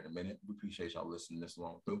out of here in a minute. We appreciate y'all listening this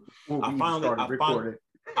long through. I finally,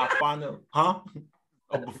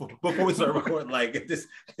 before we start recording, like, this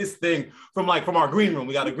thing from our green room.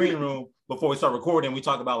 We got a green room before we start recording. We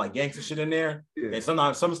talk about, like, gangster shit in there, and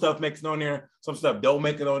sometimes some stuff makes it on there, some stuff don't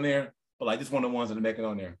make it on there. But, like, this one of the ones that make it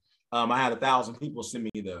on there. I had 1,000 people send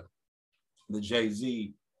me the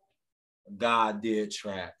JAYZ God Did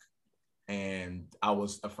track, and I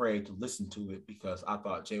was afraid to listen to it because I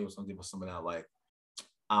thought Jay was gonna give us some of that, like,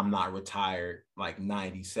 I'm not retired, like,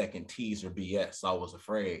 90-second teaser BS. So I was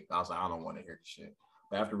afraid. I was like, I don't want to hear this shit.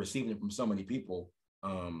 But after receiving it from so many people,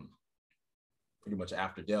 pretty much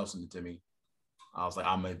after Dell sent it to me, I was like,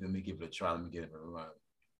 let me give it a try. Let me get it a run.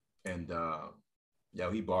 And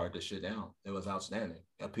he barred the shit down. It was outstanding.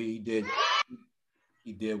 He did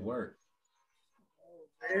work.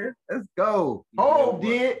 Man, let's go. Hov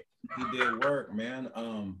Did. He did work, man.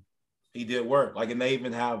 He did work. Like, and they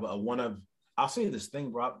even have I'll send you this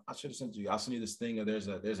thing, bro. I should have sent you. I'll send you this thing. There's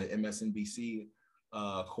an MSNBC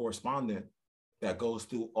correspondent that goes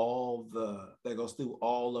through all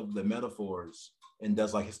of the metaphors and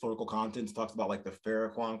does, like, historical content. Talks about, like, the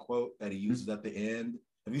Farrakhan quote that he uses at the end.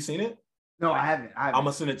 Have you seen it? No, I haven't. I'm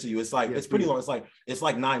gonna send it to you. It's like, it's pretty please. long. It's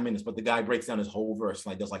like 9 minutes, but the guy breaks down his whole verse,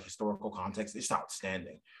 like does like historical context. It's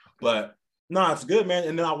outstanding. But no, it's good, man.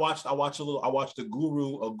 And then I watched a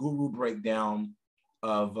guru breakdown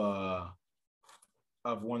of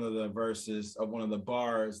one of the verses of one of the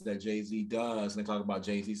bars that Jay-Z does, and they talk about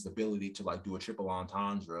Jay-Z's ability to like do a triple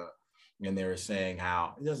entendre. And they were saying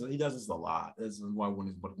how he does this a lot. This is why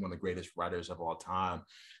one of the greatest writers of all time.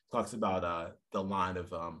 Talks about the line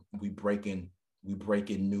of we breaking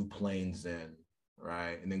new planes in,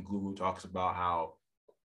 right? And then Guru talks about how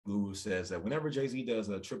Guru says that whenever Jay-Z does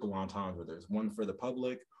a triple entendre, there's one for the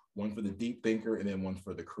public, one for the deep thinker, and then one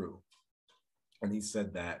for the crew. And he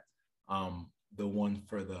said that the one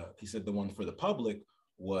for the public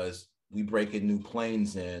was we breaking new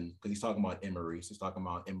planes in, because he's talking about Emery's. He's talking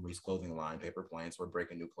about Emery's clothing line, paper planes. We're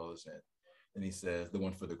breaking new clothes in. And he says the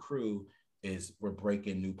one for the crew is we're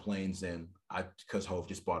breaking new planes in. Because Hov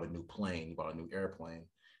just bought a new plane, he bought a new airplane.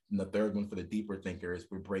 And the third one for the deeper thinkers,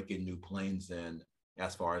 we're breaking new planes in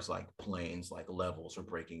as far as like planes, like levels, we're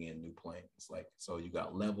breaking in new planes. Like, so you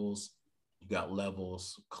got levels,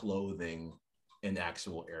 clothing, and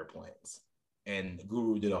actual airplanes. And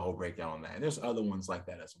Guru did a whole breakdown on that. And there's other ones like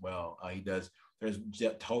that as well.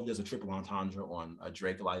 Hov does a triple entendre on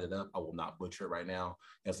Drake Light It Up. I will not butcher it right now.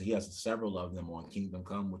 He has several of them on Kingdom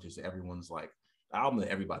Come, which is everyone's like album that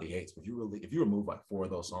everybody hates. But if you remove like 4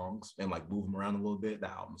 of those songs and like move them around a little bit,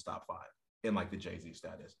 that album's top 5 in like the Jay-Z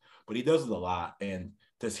status. But he does it a lot. And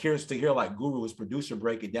to hear like Guru's producer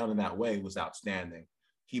break it down in that way was outstanding.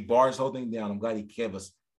 He bars the whole thing down. I'm glad he gave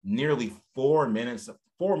us nearly 4 minutes of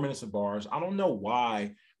bars. I don't know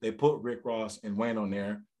why they put Rick Ross and Wayne on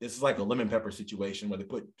there. This is like a lemon pepper situation where they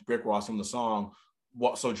put Rick Ross on the song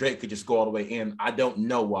so Drake could just go all the way in. I don't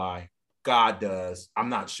know why. God does. I'm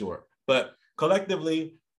not sure. But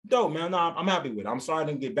collectively, dope, man. No, I'm happy with it. I'm sorry I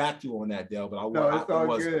didn't get back to you on that, Dale, but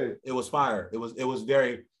good. It was fire. It was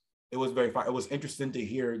very fire. It was interesting to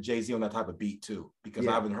hear Jay-Z on that type of beat too, because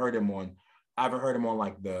I haven't heard him on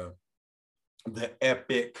like the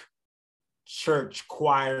epic church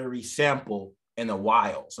choiry sample in a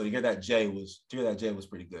while. So to hear that Jay was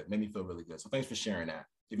pretty good. Made me feel really good. So thanks for sharing that.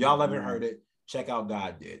 If y'all haven't heard it, check out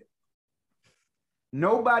God Did.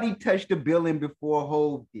 Nobody touched the billing before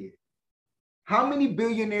Hov did. How many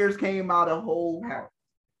billionaires came out of Hov house?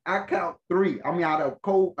 I count 3. I mean, out of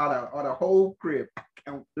Hov crib, I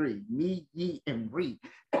count 3. Me, Ye, and Reed.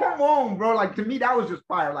 Come on, bro. Like, to me, that was just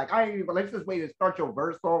fire. Like, I ain't even, let's just wait to start your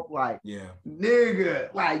verse off. Like,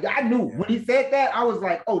 nigga. Like, I knew when he said that, I was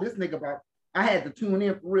like, oh, this nigga about. I had to tune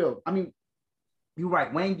in for real. I mean, you're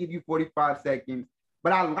right. Wayne give you 45 seconds,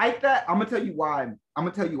 but I like that. I'm gonna tell you why.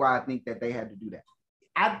 I think that they had to do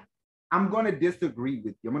that. I'm gonna disagree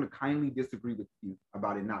with you. I'm gonna kindly disagree with you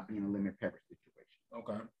about it not being a lemon pepper situation.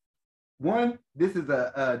 Okay. One, this is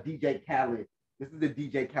a DJ Khaled. This is a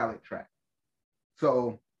DJ Khaled track.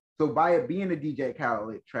 So by it being a DJ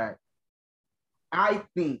Khaled track, I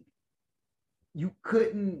think you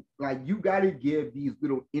couldn't, like, you got to give these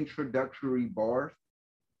little introductory bars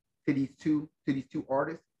to these two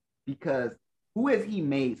artists, because who has he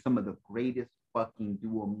made some of the greatest fucking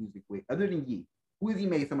duo music with other than Ye? Who has he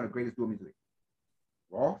made some of the greatest duo music with?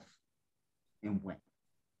 Ross and Wayne.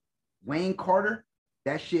 Wayne Carter,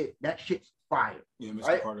 that shit's fire. Yeah, Mr.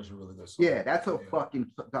 Right? Carter's a really good song. Yeah, that's a fucking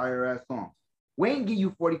dire ass song. Wayne give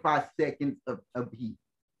you 45 seconds of heat.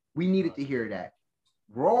 We needed to hear that.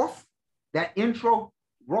 Ross, that intro,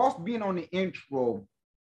 Ross being on the intro,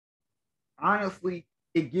 honestly,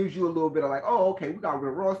 it gives you a little bit of like, oh, okay, we got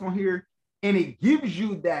Rick Ross on here. And it gives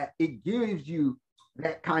you that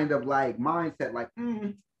kind of like mindset, like,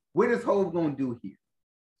 what is Hov gonna do here?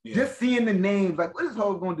 Yeah. Just seeing the names, like, what is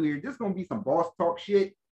Hov gonna do here? This gonna be some boss talk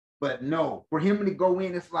shit. But no, for him to go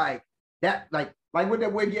in, it's like that, like what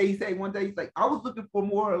that word he said one day, he's like, I was looking for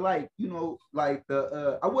more like, like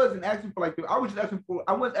the I wasn't asking for like I was asking for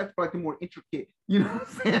like the more intricate, you know what I'm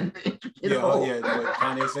saying? The intricate what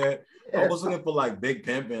Kanye said. I was looking for like big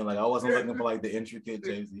pimping, like I wasn't looking for like the intricate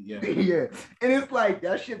Jay-Z. Yeah. And it's like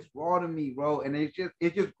that shit's raw to me, bro. And it's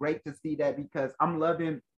just great to see that, because I'm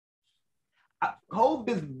loving Hov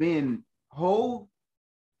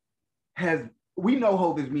we know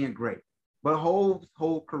Hov is being great. But Hov's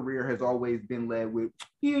whole career has always been led with,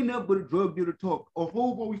 he ain't nothing but a drug dealer talk. Or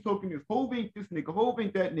Hov always talking this. Hov ain't this nigga. Hov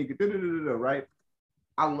ain't that nigga. Right?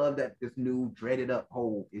 I love that this new dreaded up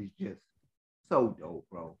Hov is just so dope,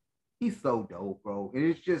 bro. He's so dope, bro. And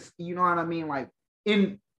it's just, you know what I mean? Like,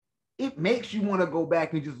 it makes you want to go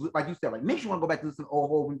back and just, like you said, like, makes you want to go back to listen to old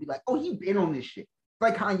Hov and be like, oh, he been on this shit.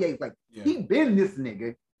 Like Kanye's like, he been this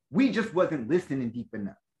nigga. We just wasn't listening deep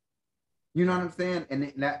enough. You know what I'm saying?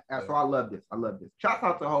 And that's why I love this. I love this. Shouts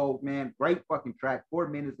out to Hov, man. Great fucking track. 4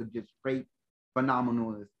 minutes of just straight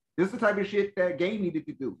phenomenalness. This is the type of shit that Game needed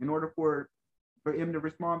to do in order for him to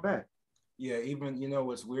respond back. Yeah, even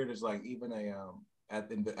what's weird is like even at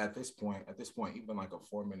this point, even like a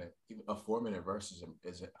 4 minute verse is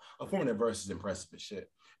impressive as shit.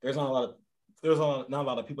 There's not a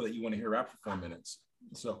lot of people that you want to hear rap for 4 minutes.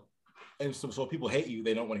 So people hate you.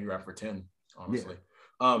 They don't want to hear rap for 10. Honestly,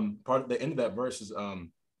 part of the end of that verse is at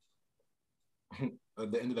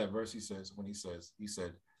the end of that verse he says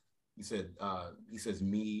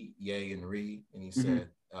me, Ye, and Re, and he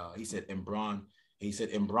said Imbran. He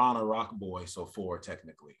said Imbran a rock boy, so 4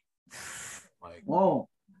 technically. Like, whoa,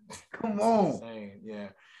 come on, insane. Yeah.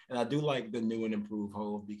 And I do like the new and improved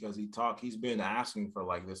Hov because he's been asking for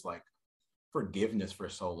like this like forgiveness for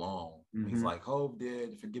so long. He's like, Hov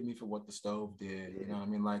did, forgive me for what the stove did. You know what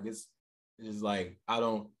I mean? Like it's like I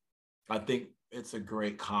think it's a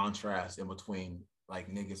great contrast in between like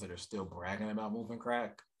niggas that are still bragging about moving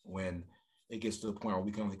crack when it gets to the point where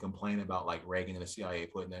we can only complain about like Reagan and the CIA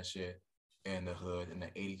putting that shit in the hood in the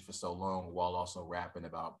 80s for so long while also rapping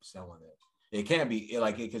about selling it. It can't be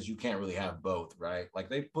like it because you can't really have both, right? Like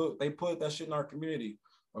they put that shit in our community.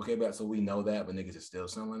 Okay, but so we know that, but niggas is still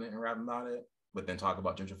selling it and rapping about it, but then talk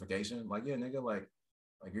about gentrification. Like, yeah, nigga, like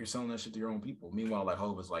you're selling that shit to your own people. Meanwhile, like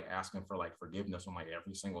Hov is like asking for like forgiveness on like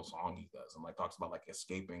every single song he does, and like talks about like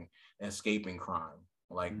escaping crime.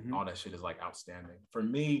 Like all that shit is like outstanding. For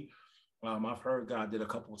me, I've heard God Did a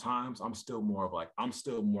couple of times. I'm still more of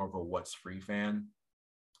a What's Free fan.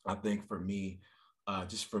 I think for me,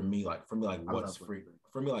 What's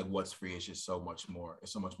Free is just so much more.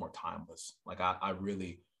 It's so much more timeless. Like I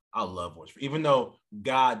love What's Free, even though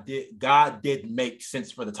God did make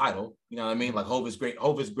sense for the title. You know what I mean? Like Hov is great.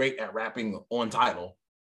 Hov is great at rapping on title.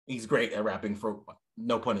 He's great at rapping for,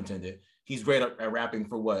 no pun intended. He's great at rapping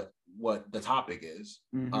for what the topic is.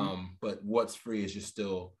 But What's Free is just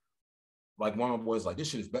still. Like one of my boys, like this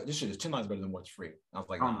shit is 10 times better than What's Free. I was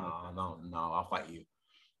like, no, I'll fight you.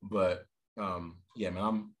 But yeah,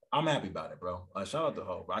 man, I'm happy about it, bro. Shout out to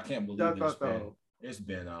Hov. I can't believe it's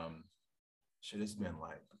been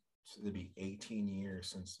like it'll be 18 years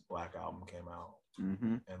since Black Album came out,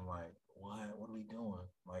 and like what are we doing?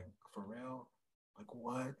 Like for real? Like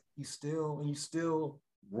what? You still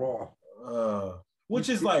raw. Which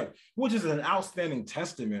is an outstanding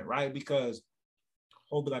testament, right? Because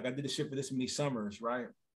Hov be like, I did this shit for this many summers, right?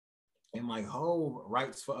 And like Hov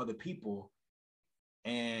writes for other people.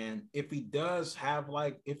 And if he does have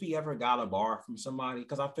if he ever got a bar from somebody,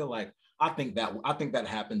 because I think that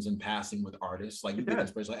happens in passing with artists. Like you get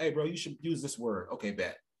inspiration, like, hey bro, you should use this word. Okay,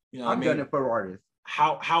 bet. You know what I mean? I've done it for artists.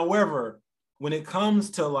 However, when it comes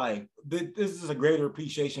to like this is a greater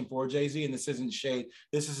appreciation for JAYZ, and this isn't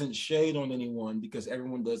shade on anyone because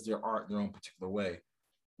everyone does their art their own particular way.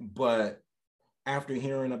 But after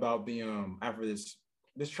hearing about the after this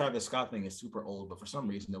Travis Scott thing is super old, but for some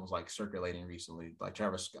reason it was like circulating recently. Like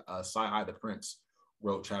Travis Sci-Hi the Prince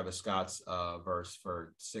wrote Travis Scott's verse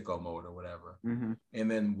for Sicko Mode or whatever.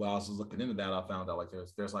 And then while I was looking into that, I found out like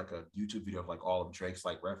there's like a YouTube video of like all of Drake's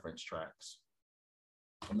like reference tracks.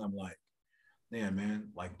 And I'm like, damn man,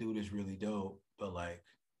 like dude is really dope, but like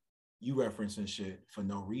you referencing shit for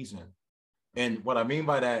no reason. And what I mean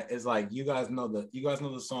by that is like you guys know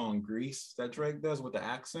the song Grease that Drake does with the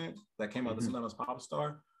accent that came out this Atlanta Pop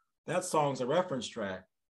Star. That song's a reference track.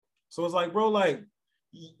 So it's like, bro, like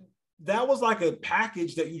that was like a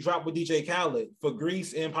package that you dropped with DJ Khaled for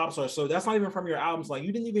Grease and Pop Star. So that's not even from your albums. Like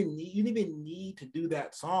you didn't even need to do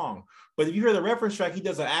that song. But if you hear the reference track, he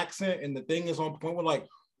does an accent and the thing is on point. We're like,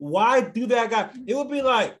 why do that, guy? It would be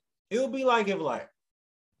like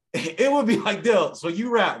Dill. So you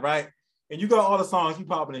rap, right? And you got all the songs you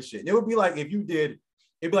popping and shit. And it would be like if you did,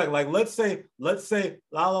 it'd be like let's say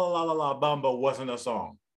La La La La La Bamba wasn't a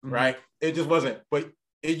song, right? It just wasn't. But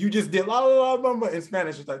you just did La La La Bamba in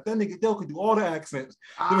Spanish. It's like that nigga Del could do all the accents.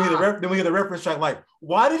 Then we hear the reference track. Like,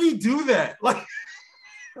 why did he do that?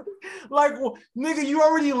 Like, well, nigga, you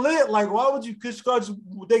already lit. Like, why would you? Because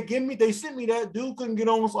they sent me that dude couldn't get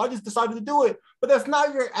on, so I just decided to do it. But that's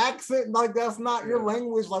not your accent. Like, that's not your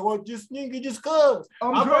language. Like, well, just nigga, just cuz.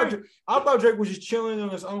 I thought Drake was just chilling on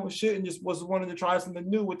his own shit and just was wanting to try something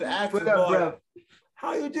new with the accent. Like,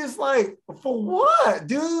 how you just like for what,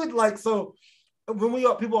 dude? Like, so when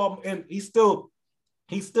and he's still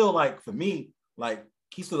like for me, like.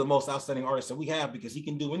 He's still the most outstanding artist that we have because he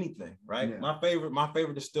can do anything, right? Yeah. My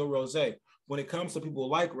favorite is still Rose. When it comes to people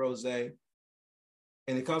like Rose, and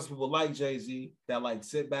it comes to people like JAYZ that like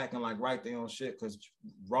sit back and like write their own shit, because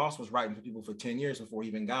Ross was writing for people for 10 years before he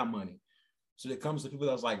even got money. So it comes to people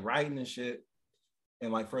that's like writing and shit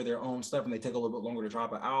and like for their own stuff, and they take a little bit longer to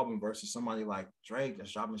drop an album versus somebody like Drake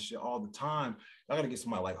that's dropping shit all the time. I gotta get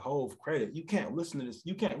somebody like Hov credit. You can't listen to this.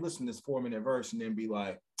 You can't listen to this 4-minute verse and then be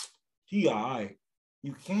like, he all right.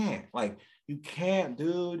 You can't. Like, you can't,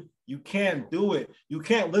 dude. You can't do it. You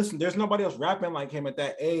can't listen. There's nobody else rapping like him at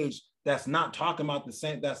that age that's not talking about the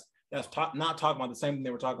same, not talking about the same thing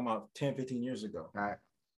they were talking about 10, 15 years ago. Right.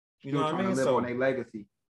 You know what I mean? To live So on their legacy.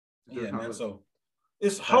 Yeah, man. So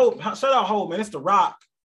it's Hope. Shout out Hope, man. It's The Rock.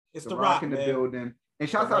 It's The Rock in the man. building. And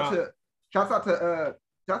shouts out to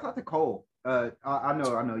Cole. I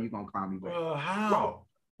know you're gonna clown me, but how?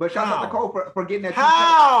 But shouts out to Cole for getting that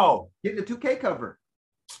 2K, getting the 2K cover.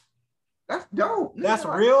 That's dope. That's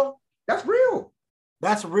real. That's real.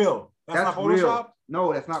 That's real. That's not Photoshop. Real.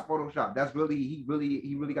 No, that's not Photoshop. That's really he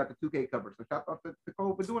really got the 2K cover. So shout out to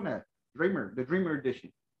Cole for doing that. The Dreamer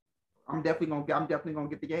edition. I'm definitely gonna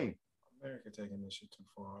get the game. America taking this shit too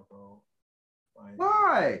far, bro. Like,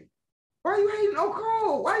 why? Why are you hating on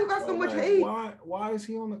Cole? Why you got so much hate? Why is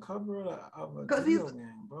he on the cover of a video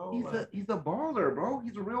game, bro? He's a baller, bro.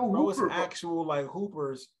 He's a real bro, hooper. It's actual like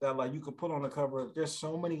hoopers that like you could put on the cover. There's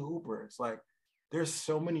so many hoopers. Like there's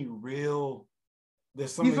so many real.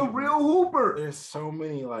 He's a real hooper. There's so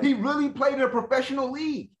many like he really played in a professional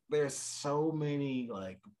league. There's so many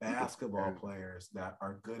like basketball players that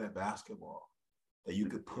are good at basketball that you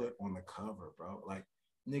could put on the cover, bro. Like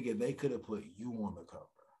nigga, they could have put you on the cover.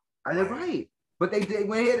 They're right. But they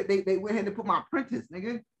went ahead. They went ahead and put my apprentice,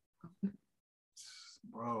 nigga.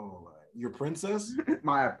 Bro, like your princess?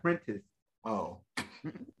 My apprentice. Oh.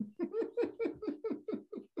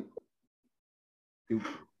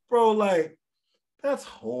 Bro, like that's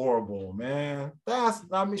horrible, man. Shout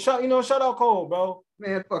out Cole, bro.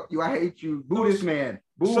 Man, fuck you. I hate you. Boo this man.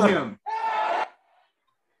 Boo him.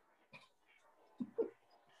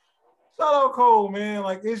 Shout out Cole, man.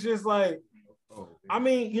 Like it's just like, I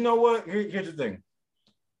mean, you know what? Here's the thing.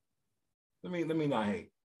 Let me not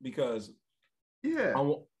hate because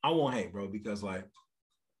I won't hate, bro, because like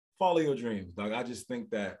follow your dreams. Like I just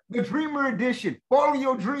think that the Dreamer edition. Follow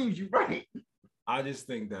your dreams. You're right. I just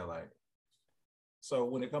think that like, so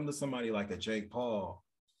when it comes to somebody like a J.COLE,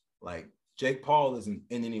 like J.COLE isn't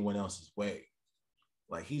in anyone else's way.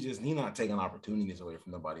 Like he's not taking opportunities away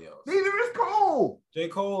from nobody else. Neither is Cole.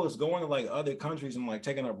 J.COLE is going to like other countries and like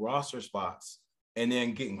taking up roster spots and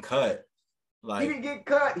then getting cut. Like he didn't get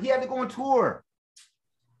cut. He had to go on tour.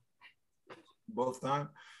 Both times.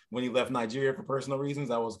 When he left Nigeria for personal reasons,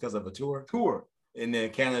 that was because of a tour. And then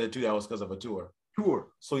Canada too, that was because of a tour.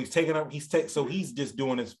 So he's taking up. So he's just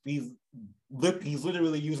doing this. He's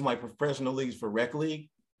literally using like professional leagues for rec league.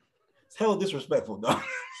 It's hella disrespectful, dog.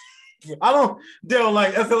 I don't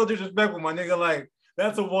like that's hella disrespectful, my nigga. Like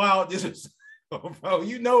that's a wild disrespectful, bro.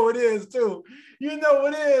 You know it is too. You know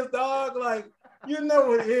it is, dog. Like you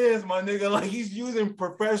know it is, my nigga. Like he's using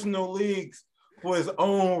professional leagues for his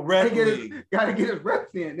own rec league. Gotta get his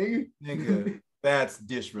reps in, nigga. Nigga, that's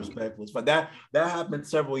disrespectful. But that happened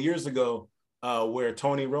several years ago, where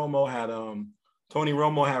Tony Romo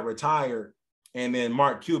had retired, and then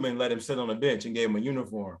Mark Cuban let him sit on the bench and gave him a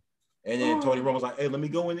uniform. And then Tony Romo was like, "Hey, let me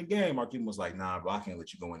go in the game." Mark Cuban was like, "Nah, bro, I can't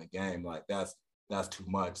let you go in the game. Like that's too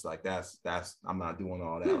much. Like that's I'm not doing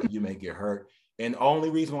all that. Like, you may get hurt." And the only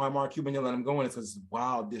reason why Mark Cuban didn't let him go in is because it's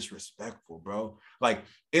wild disrespectful, bro. Like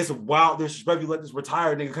it's wild disrespectful. You let this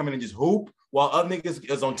retired nigga come in and just hoop while other niggas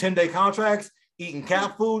is on 10-day contracts eating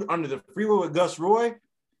cat food under the freeway with Gus Roy.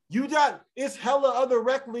 It's hella other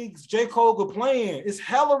rec leagues J.COLE could play in. It's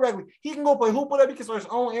hella rec league. He can go play hoop whatever. He can start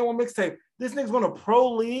his own N1 mixtape. This nigga's going to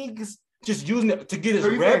pro leagues just using it to get his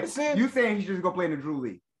reps in. You saying he should just go play in the Drew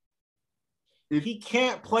League? He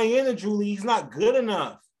can't play in the Drew League. He's not good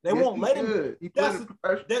enough. They won't let him.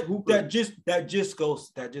 That just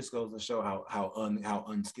goes to show how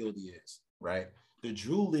unskilled he is, right? The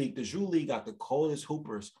Drew League got the coldest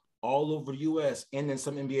hoopers all over the US, and then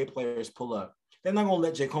some NBA players pull up. They're not gonna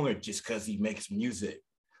let J.COLE in just because he makes music.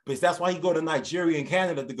 But that's why he go to Nigeria and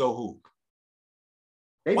Canada to go hoop.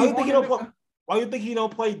 Why you think he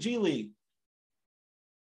don't play G League?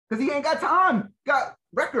 Because he ain't got time. Got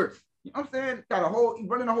records. You know what I'm saying? He's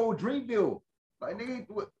running a whole Dreamville. Like nigga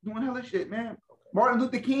doing hella shit, man. Martin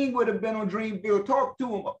Luther King would have been on Dreamville. Talk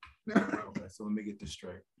to him. Okay, so let me get this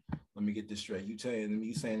straight. You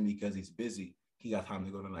saying because he's busy, he got time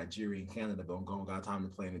to go to Nigeria and Canada, but got time to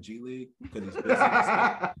play in the G League because he's busy.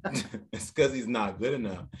 It's because he's not good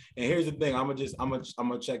enough. And here's the thing: I'm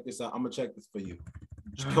gonna check this out. I'm gonna check this for you.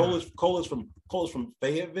 Cole is from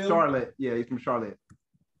Fayetteville. Charlotte. Yeah, he's from Charlotte.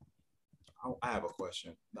 I have a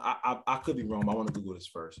question. I could be wrong, but I want to Google this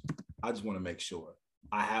first. I just want to make sure.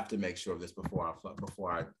 I have to make sure of this before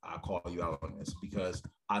I call you out on this, because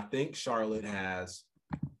I think Charlotte has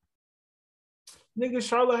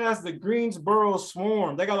the Greensboro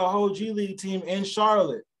Swarm. They got a whole G League team in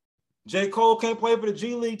Charlotte. J. Cole can't play for the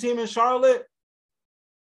G League team in Charlotte.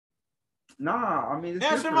 Nah, I mean,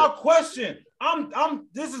 answer my question.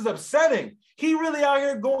 This is upsetting. He really out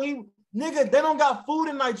here going, nigga, they don't got food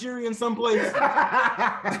in Nigeria in some places.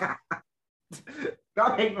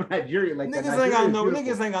 Stop hating on Nigeria like niggas that.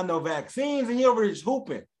 Niggas ain't got no vaccines, and he over here just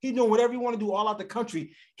hooping. He doing whatever he want to do all out the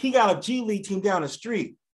country. He got a G League team down the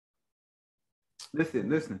street.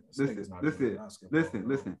 Listen.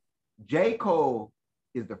 J. Cole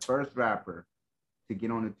is the first rapper to get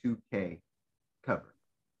on the 2K cover.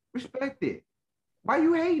 Respect it. Why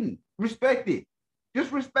you hating? Respect it.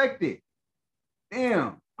 Just respect it.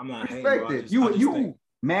 Damn. I'm not respect hating. It. You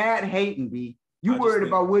mad hating, B. You worried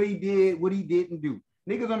about what he did, what he didn't do.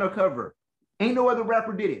 Niggas on the cover. Ain't no other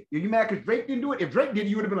rapper did it. You mad because Drake didn't do it? If Drake did it,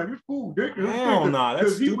 you would have been like, it's cool. Hell nah,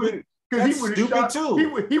 that's stupid. That's stupid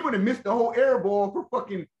too. He would have missed the whole air ball for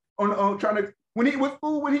fucking on trying to when he was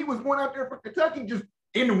going out there for Kentucky just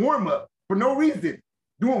in the warm up for no reason,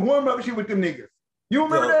 doing warm up shit with them niggas. You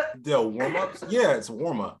remember that? The warm ups? Yeah, it's a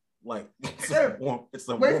warm up. Like it's a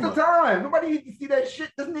waste of time. Nobody needs to see that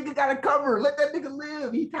shit. This nigga got a cover. Let that nigga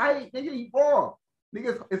live. He tight. Nigga, he raw.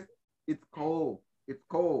 Nigga, it's cold. It's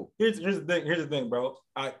cold. Here's the thing, bro.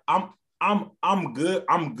 I'm good.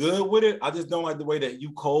 I'm good with it. I just don't like the way that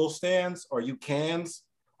you Cole stands or you cans.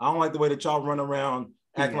 I don't like the way that y'all run around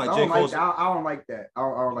acting like J. Cole. I don't like that. I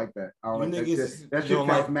don't like that. That shit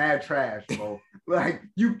sounds mad trash, bro. Like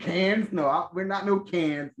you cans? No, we're not no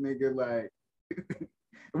cans, nigga. Like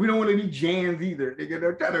we don't want to be jams either, nigga.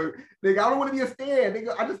 They're trying to, nigga. I don't want to be a stand,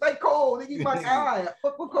 nigga. I just like Cole. Nigga, he's my guy.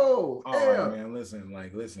 Fuck with Cole. All right, man. Listen.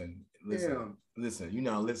 You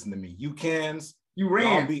know, listen to me. You cans. You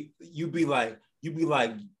ran. You be like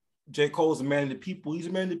J. Cole's a man of the people. He's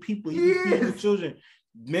a man of the people. He feeds the children.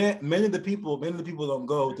 Many of the people don't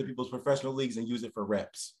go to people's professional leagues and use it for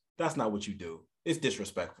reps. That's not what you do. It's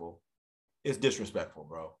disrespectful. It's disrespectful,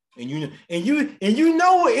 bro. And you know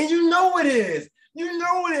it is. You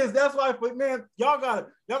know it is. That's why, but man, y'all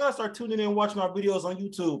gotta start tuning in and watching our videos on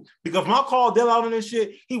YouTube. Because when I called Dell out on this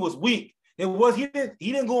shit, he was weak. He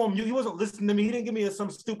didn't go on mute. He wasn't listening to me. He didn't give me some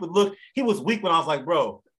stupid look. He was weak when I was like,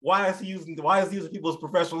 bro, why is he using people's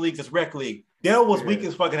professional leagues as rec league? Dell was weak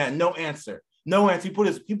as fucking, had no answer. No answer.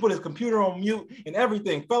 He put his computer on mute and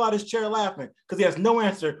everything. Fell out his chair laughing because he has no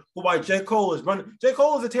answer for why J. Cole is running. J.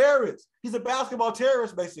 Cole is a terrorist. He's a basketball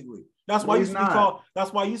terrorist, basically. That's why he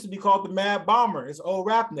used to be called the Mad Bomber. His old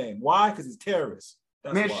rap name. Why? Because he's terrorist.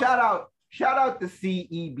 That's man, why. shout out to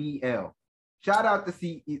CEBL. Shout out to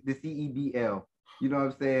the CEBL. You know what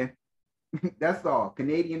I'm saying? That's all.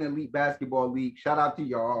 Canadian Elite Basketball League. Shout out to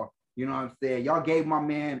y'all. You know what I'm saying? Y'all gave my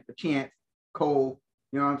man a chance, Cole.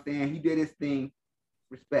 You know what I'm saying? He did his thing.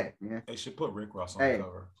 Respect, man. They should put Rick Ross on the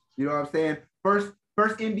cover. You know what I'm saying? First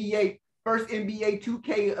NBA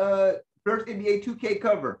 2K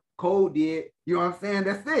cover. Cole did. You know what I'm saying?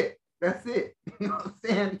 That's it. You know what I'm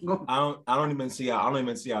saying? I don't even see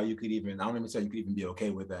how you could even be okay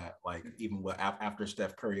with that. Like even after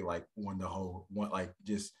Steph Curry like won the whole one, like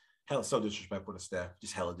just hell so disrespectful to Steph.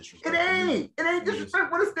 Just hella disrespectful. It ain't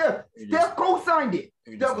disrespectful to Steph. Steph co-signed it.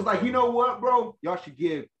 Steph was like, you know what, bro? Y'all should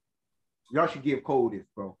give Cole this,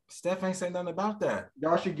 bro. Steph ain't saying nothing about that.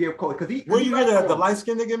 Y'all should give Cole because he. Were you here at the light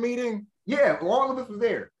skinned nigga meeting? Yeah, all of us was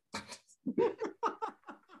there.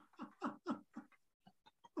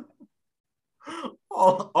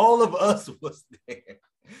 all of us was there.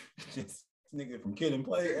 Just nigga from Kid and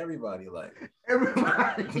Play, everybody.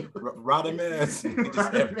 Rodamans.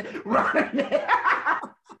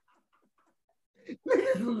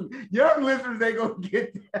 Young listeners ain't gonna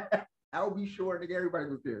get that. I'll be sure, nigga. Everybody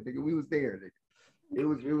was there, nigga. We was there, nigga. It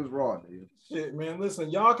was raw, nigga. Shit, man. Listen,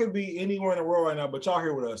 y'all could be anywhere in the world right now, but y'all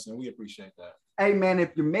here with us, and we appreciate that. Hey, man,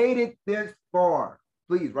 if you made it this far,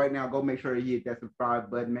 please, right now, go make sure you hit that subscribe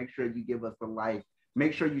button. Make sure you give us a like.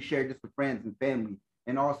 Make sure you share this with friends and family.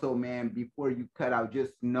 And also, man, before you cut out,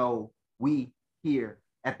 just know we here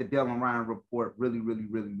at the Dell and Ryan Report really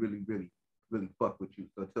fuck with you.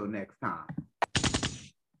 So until next time.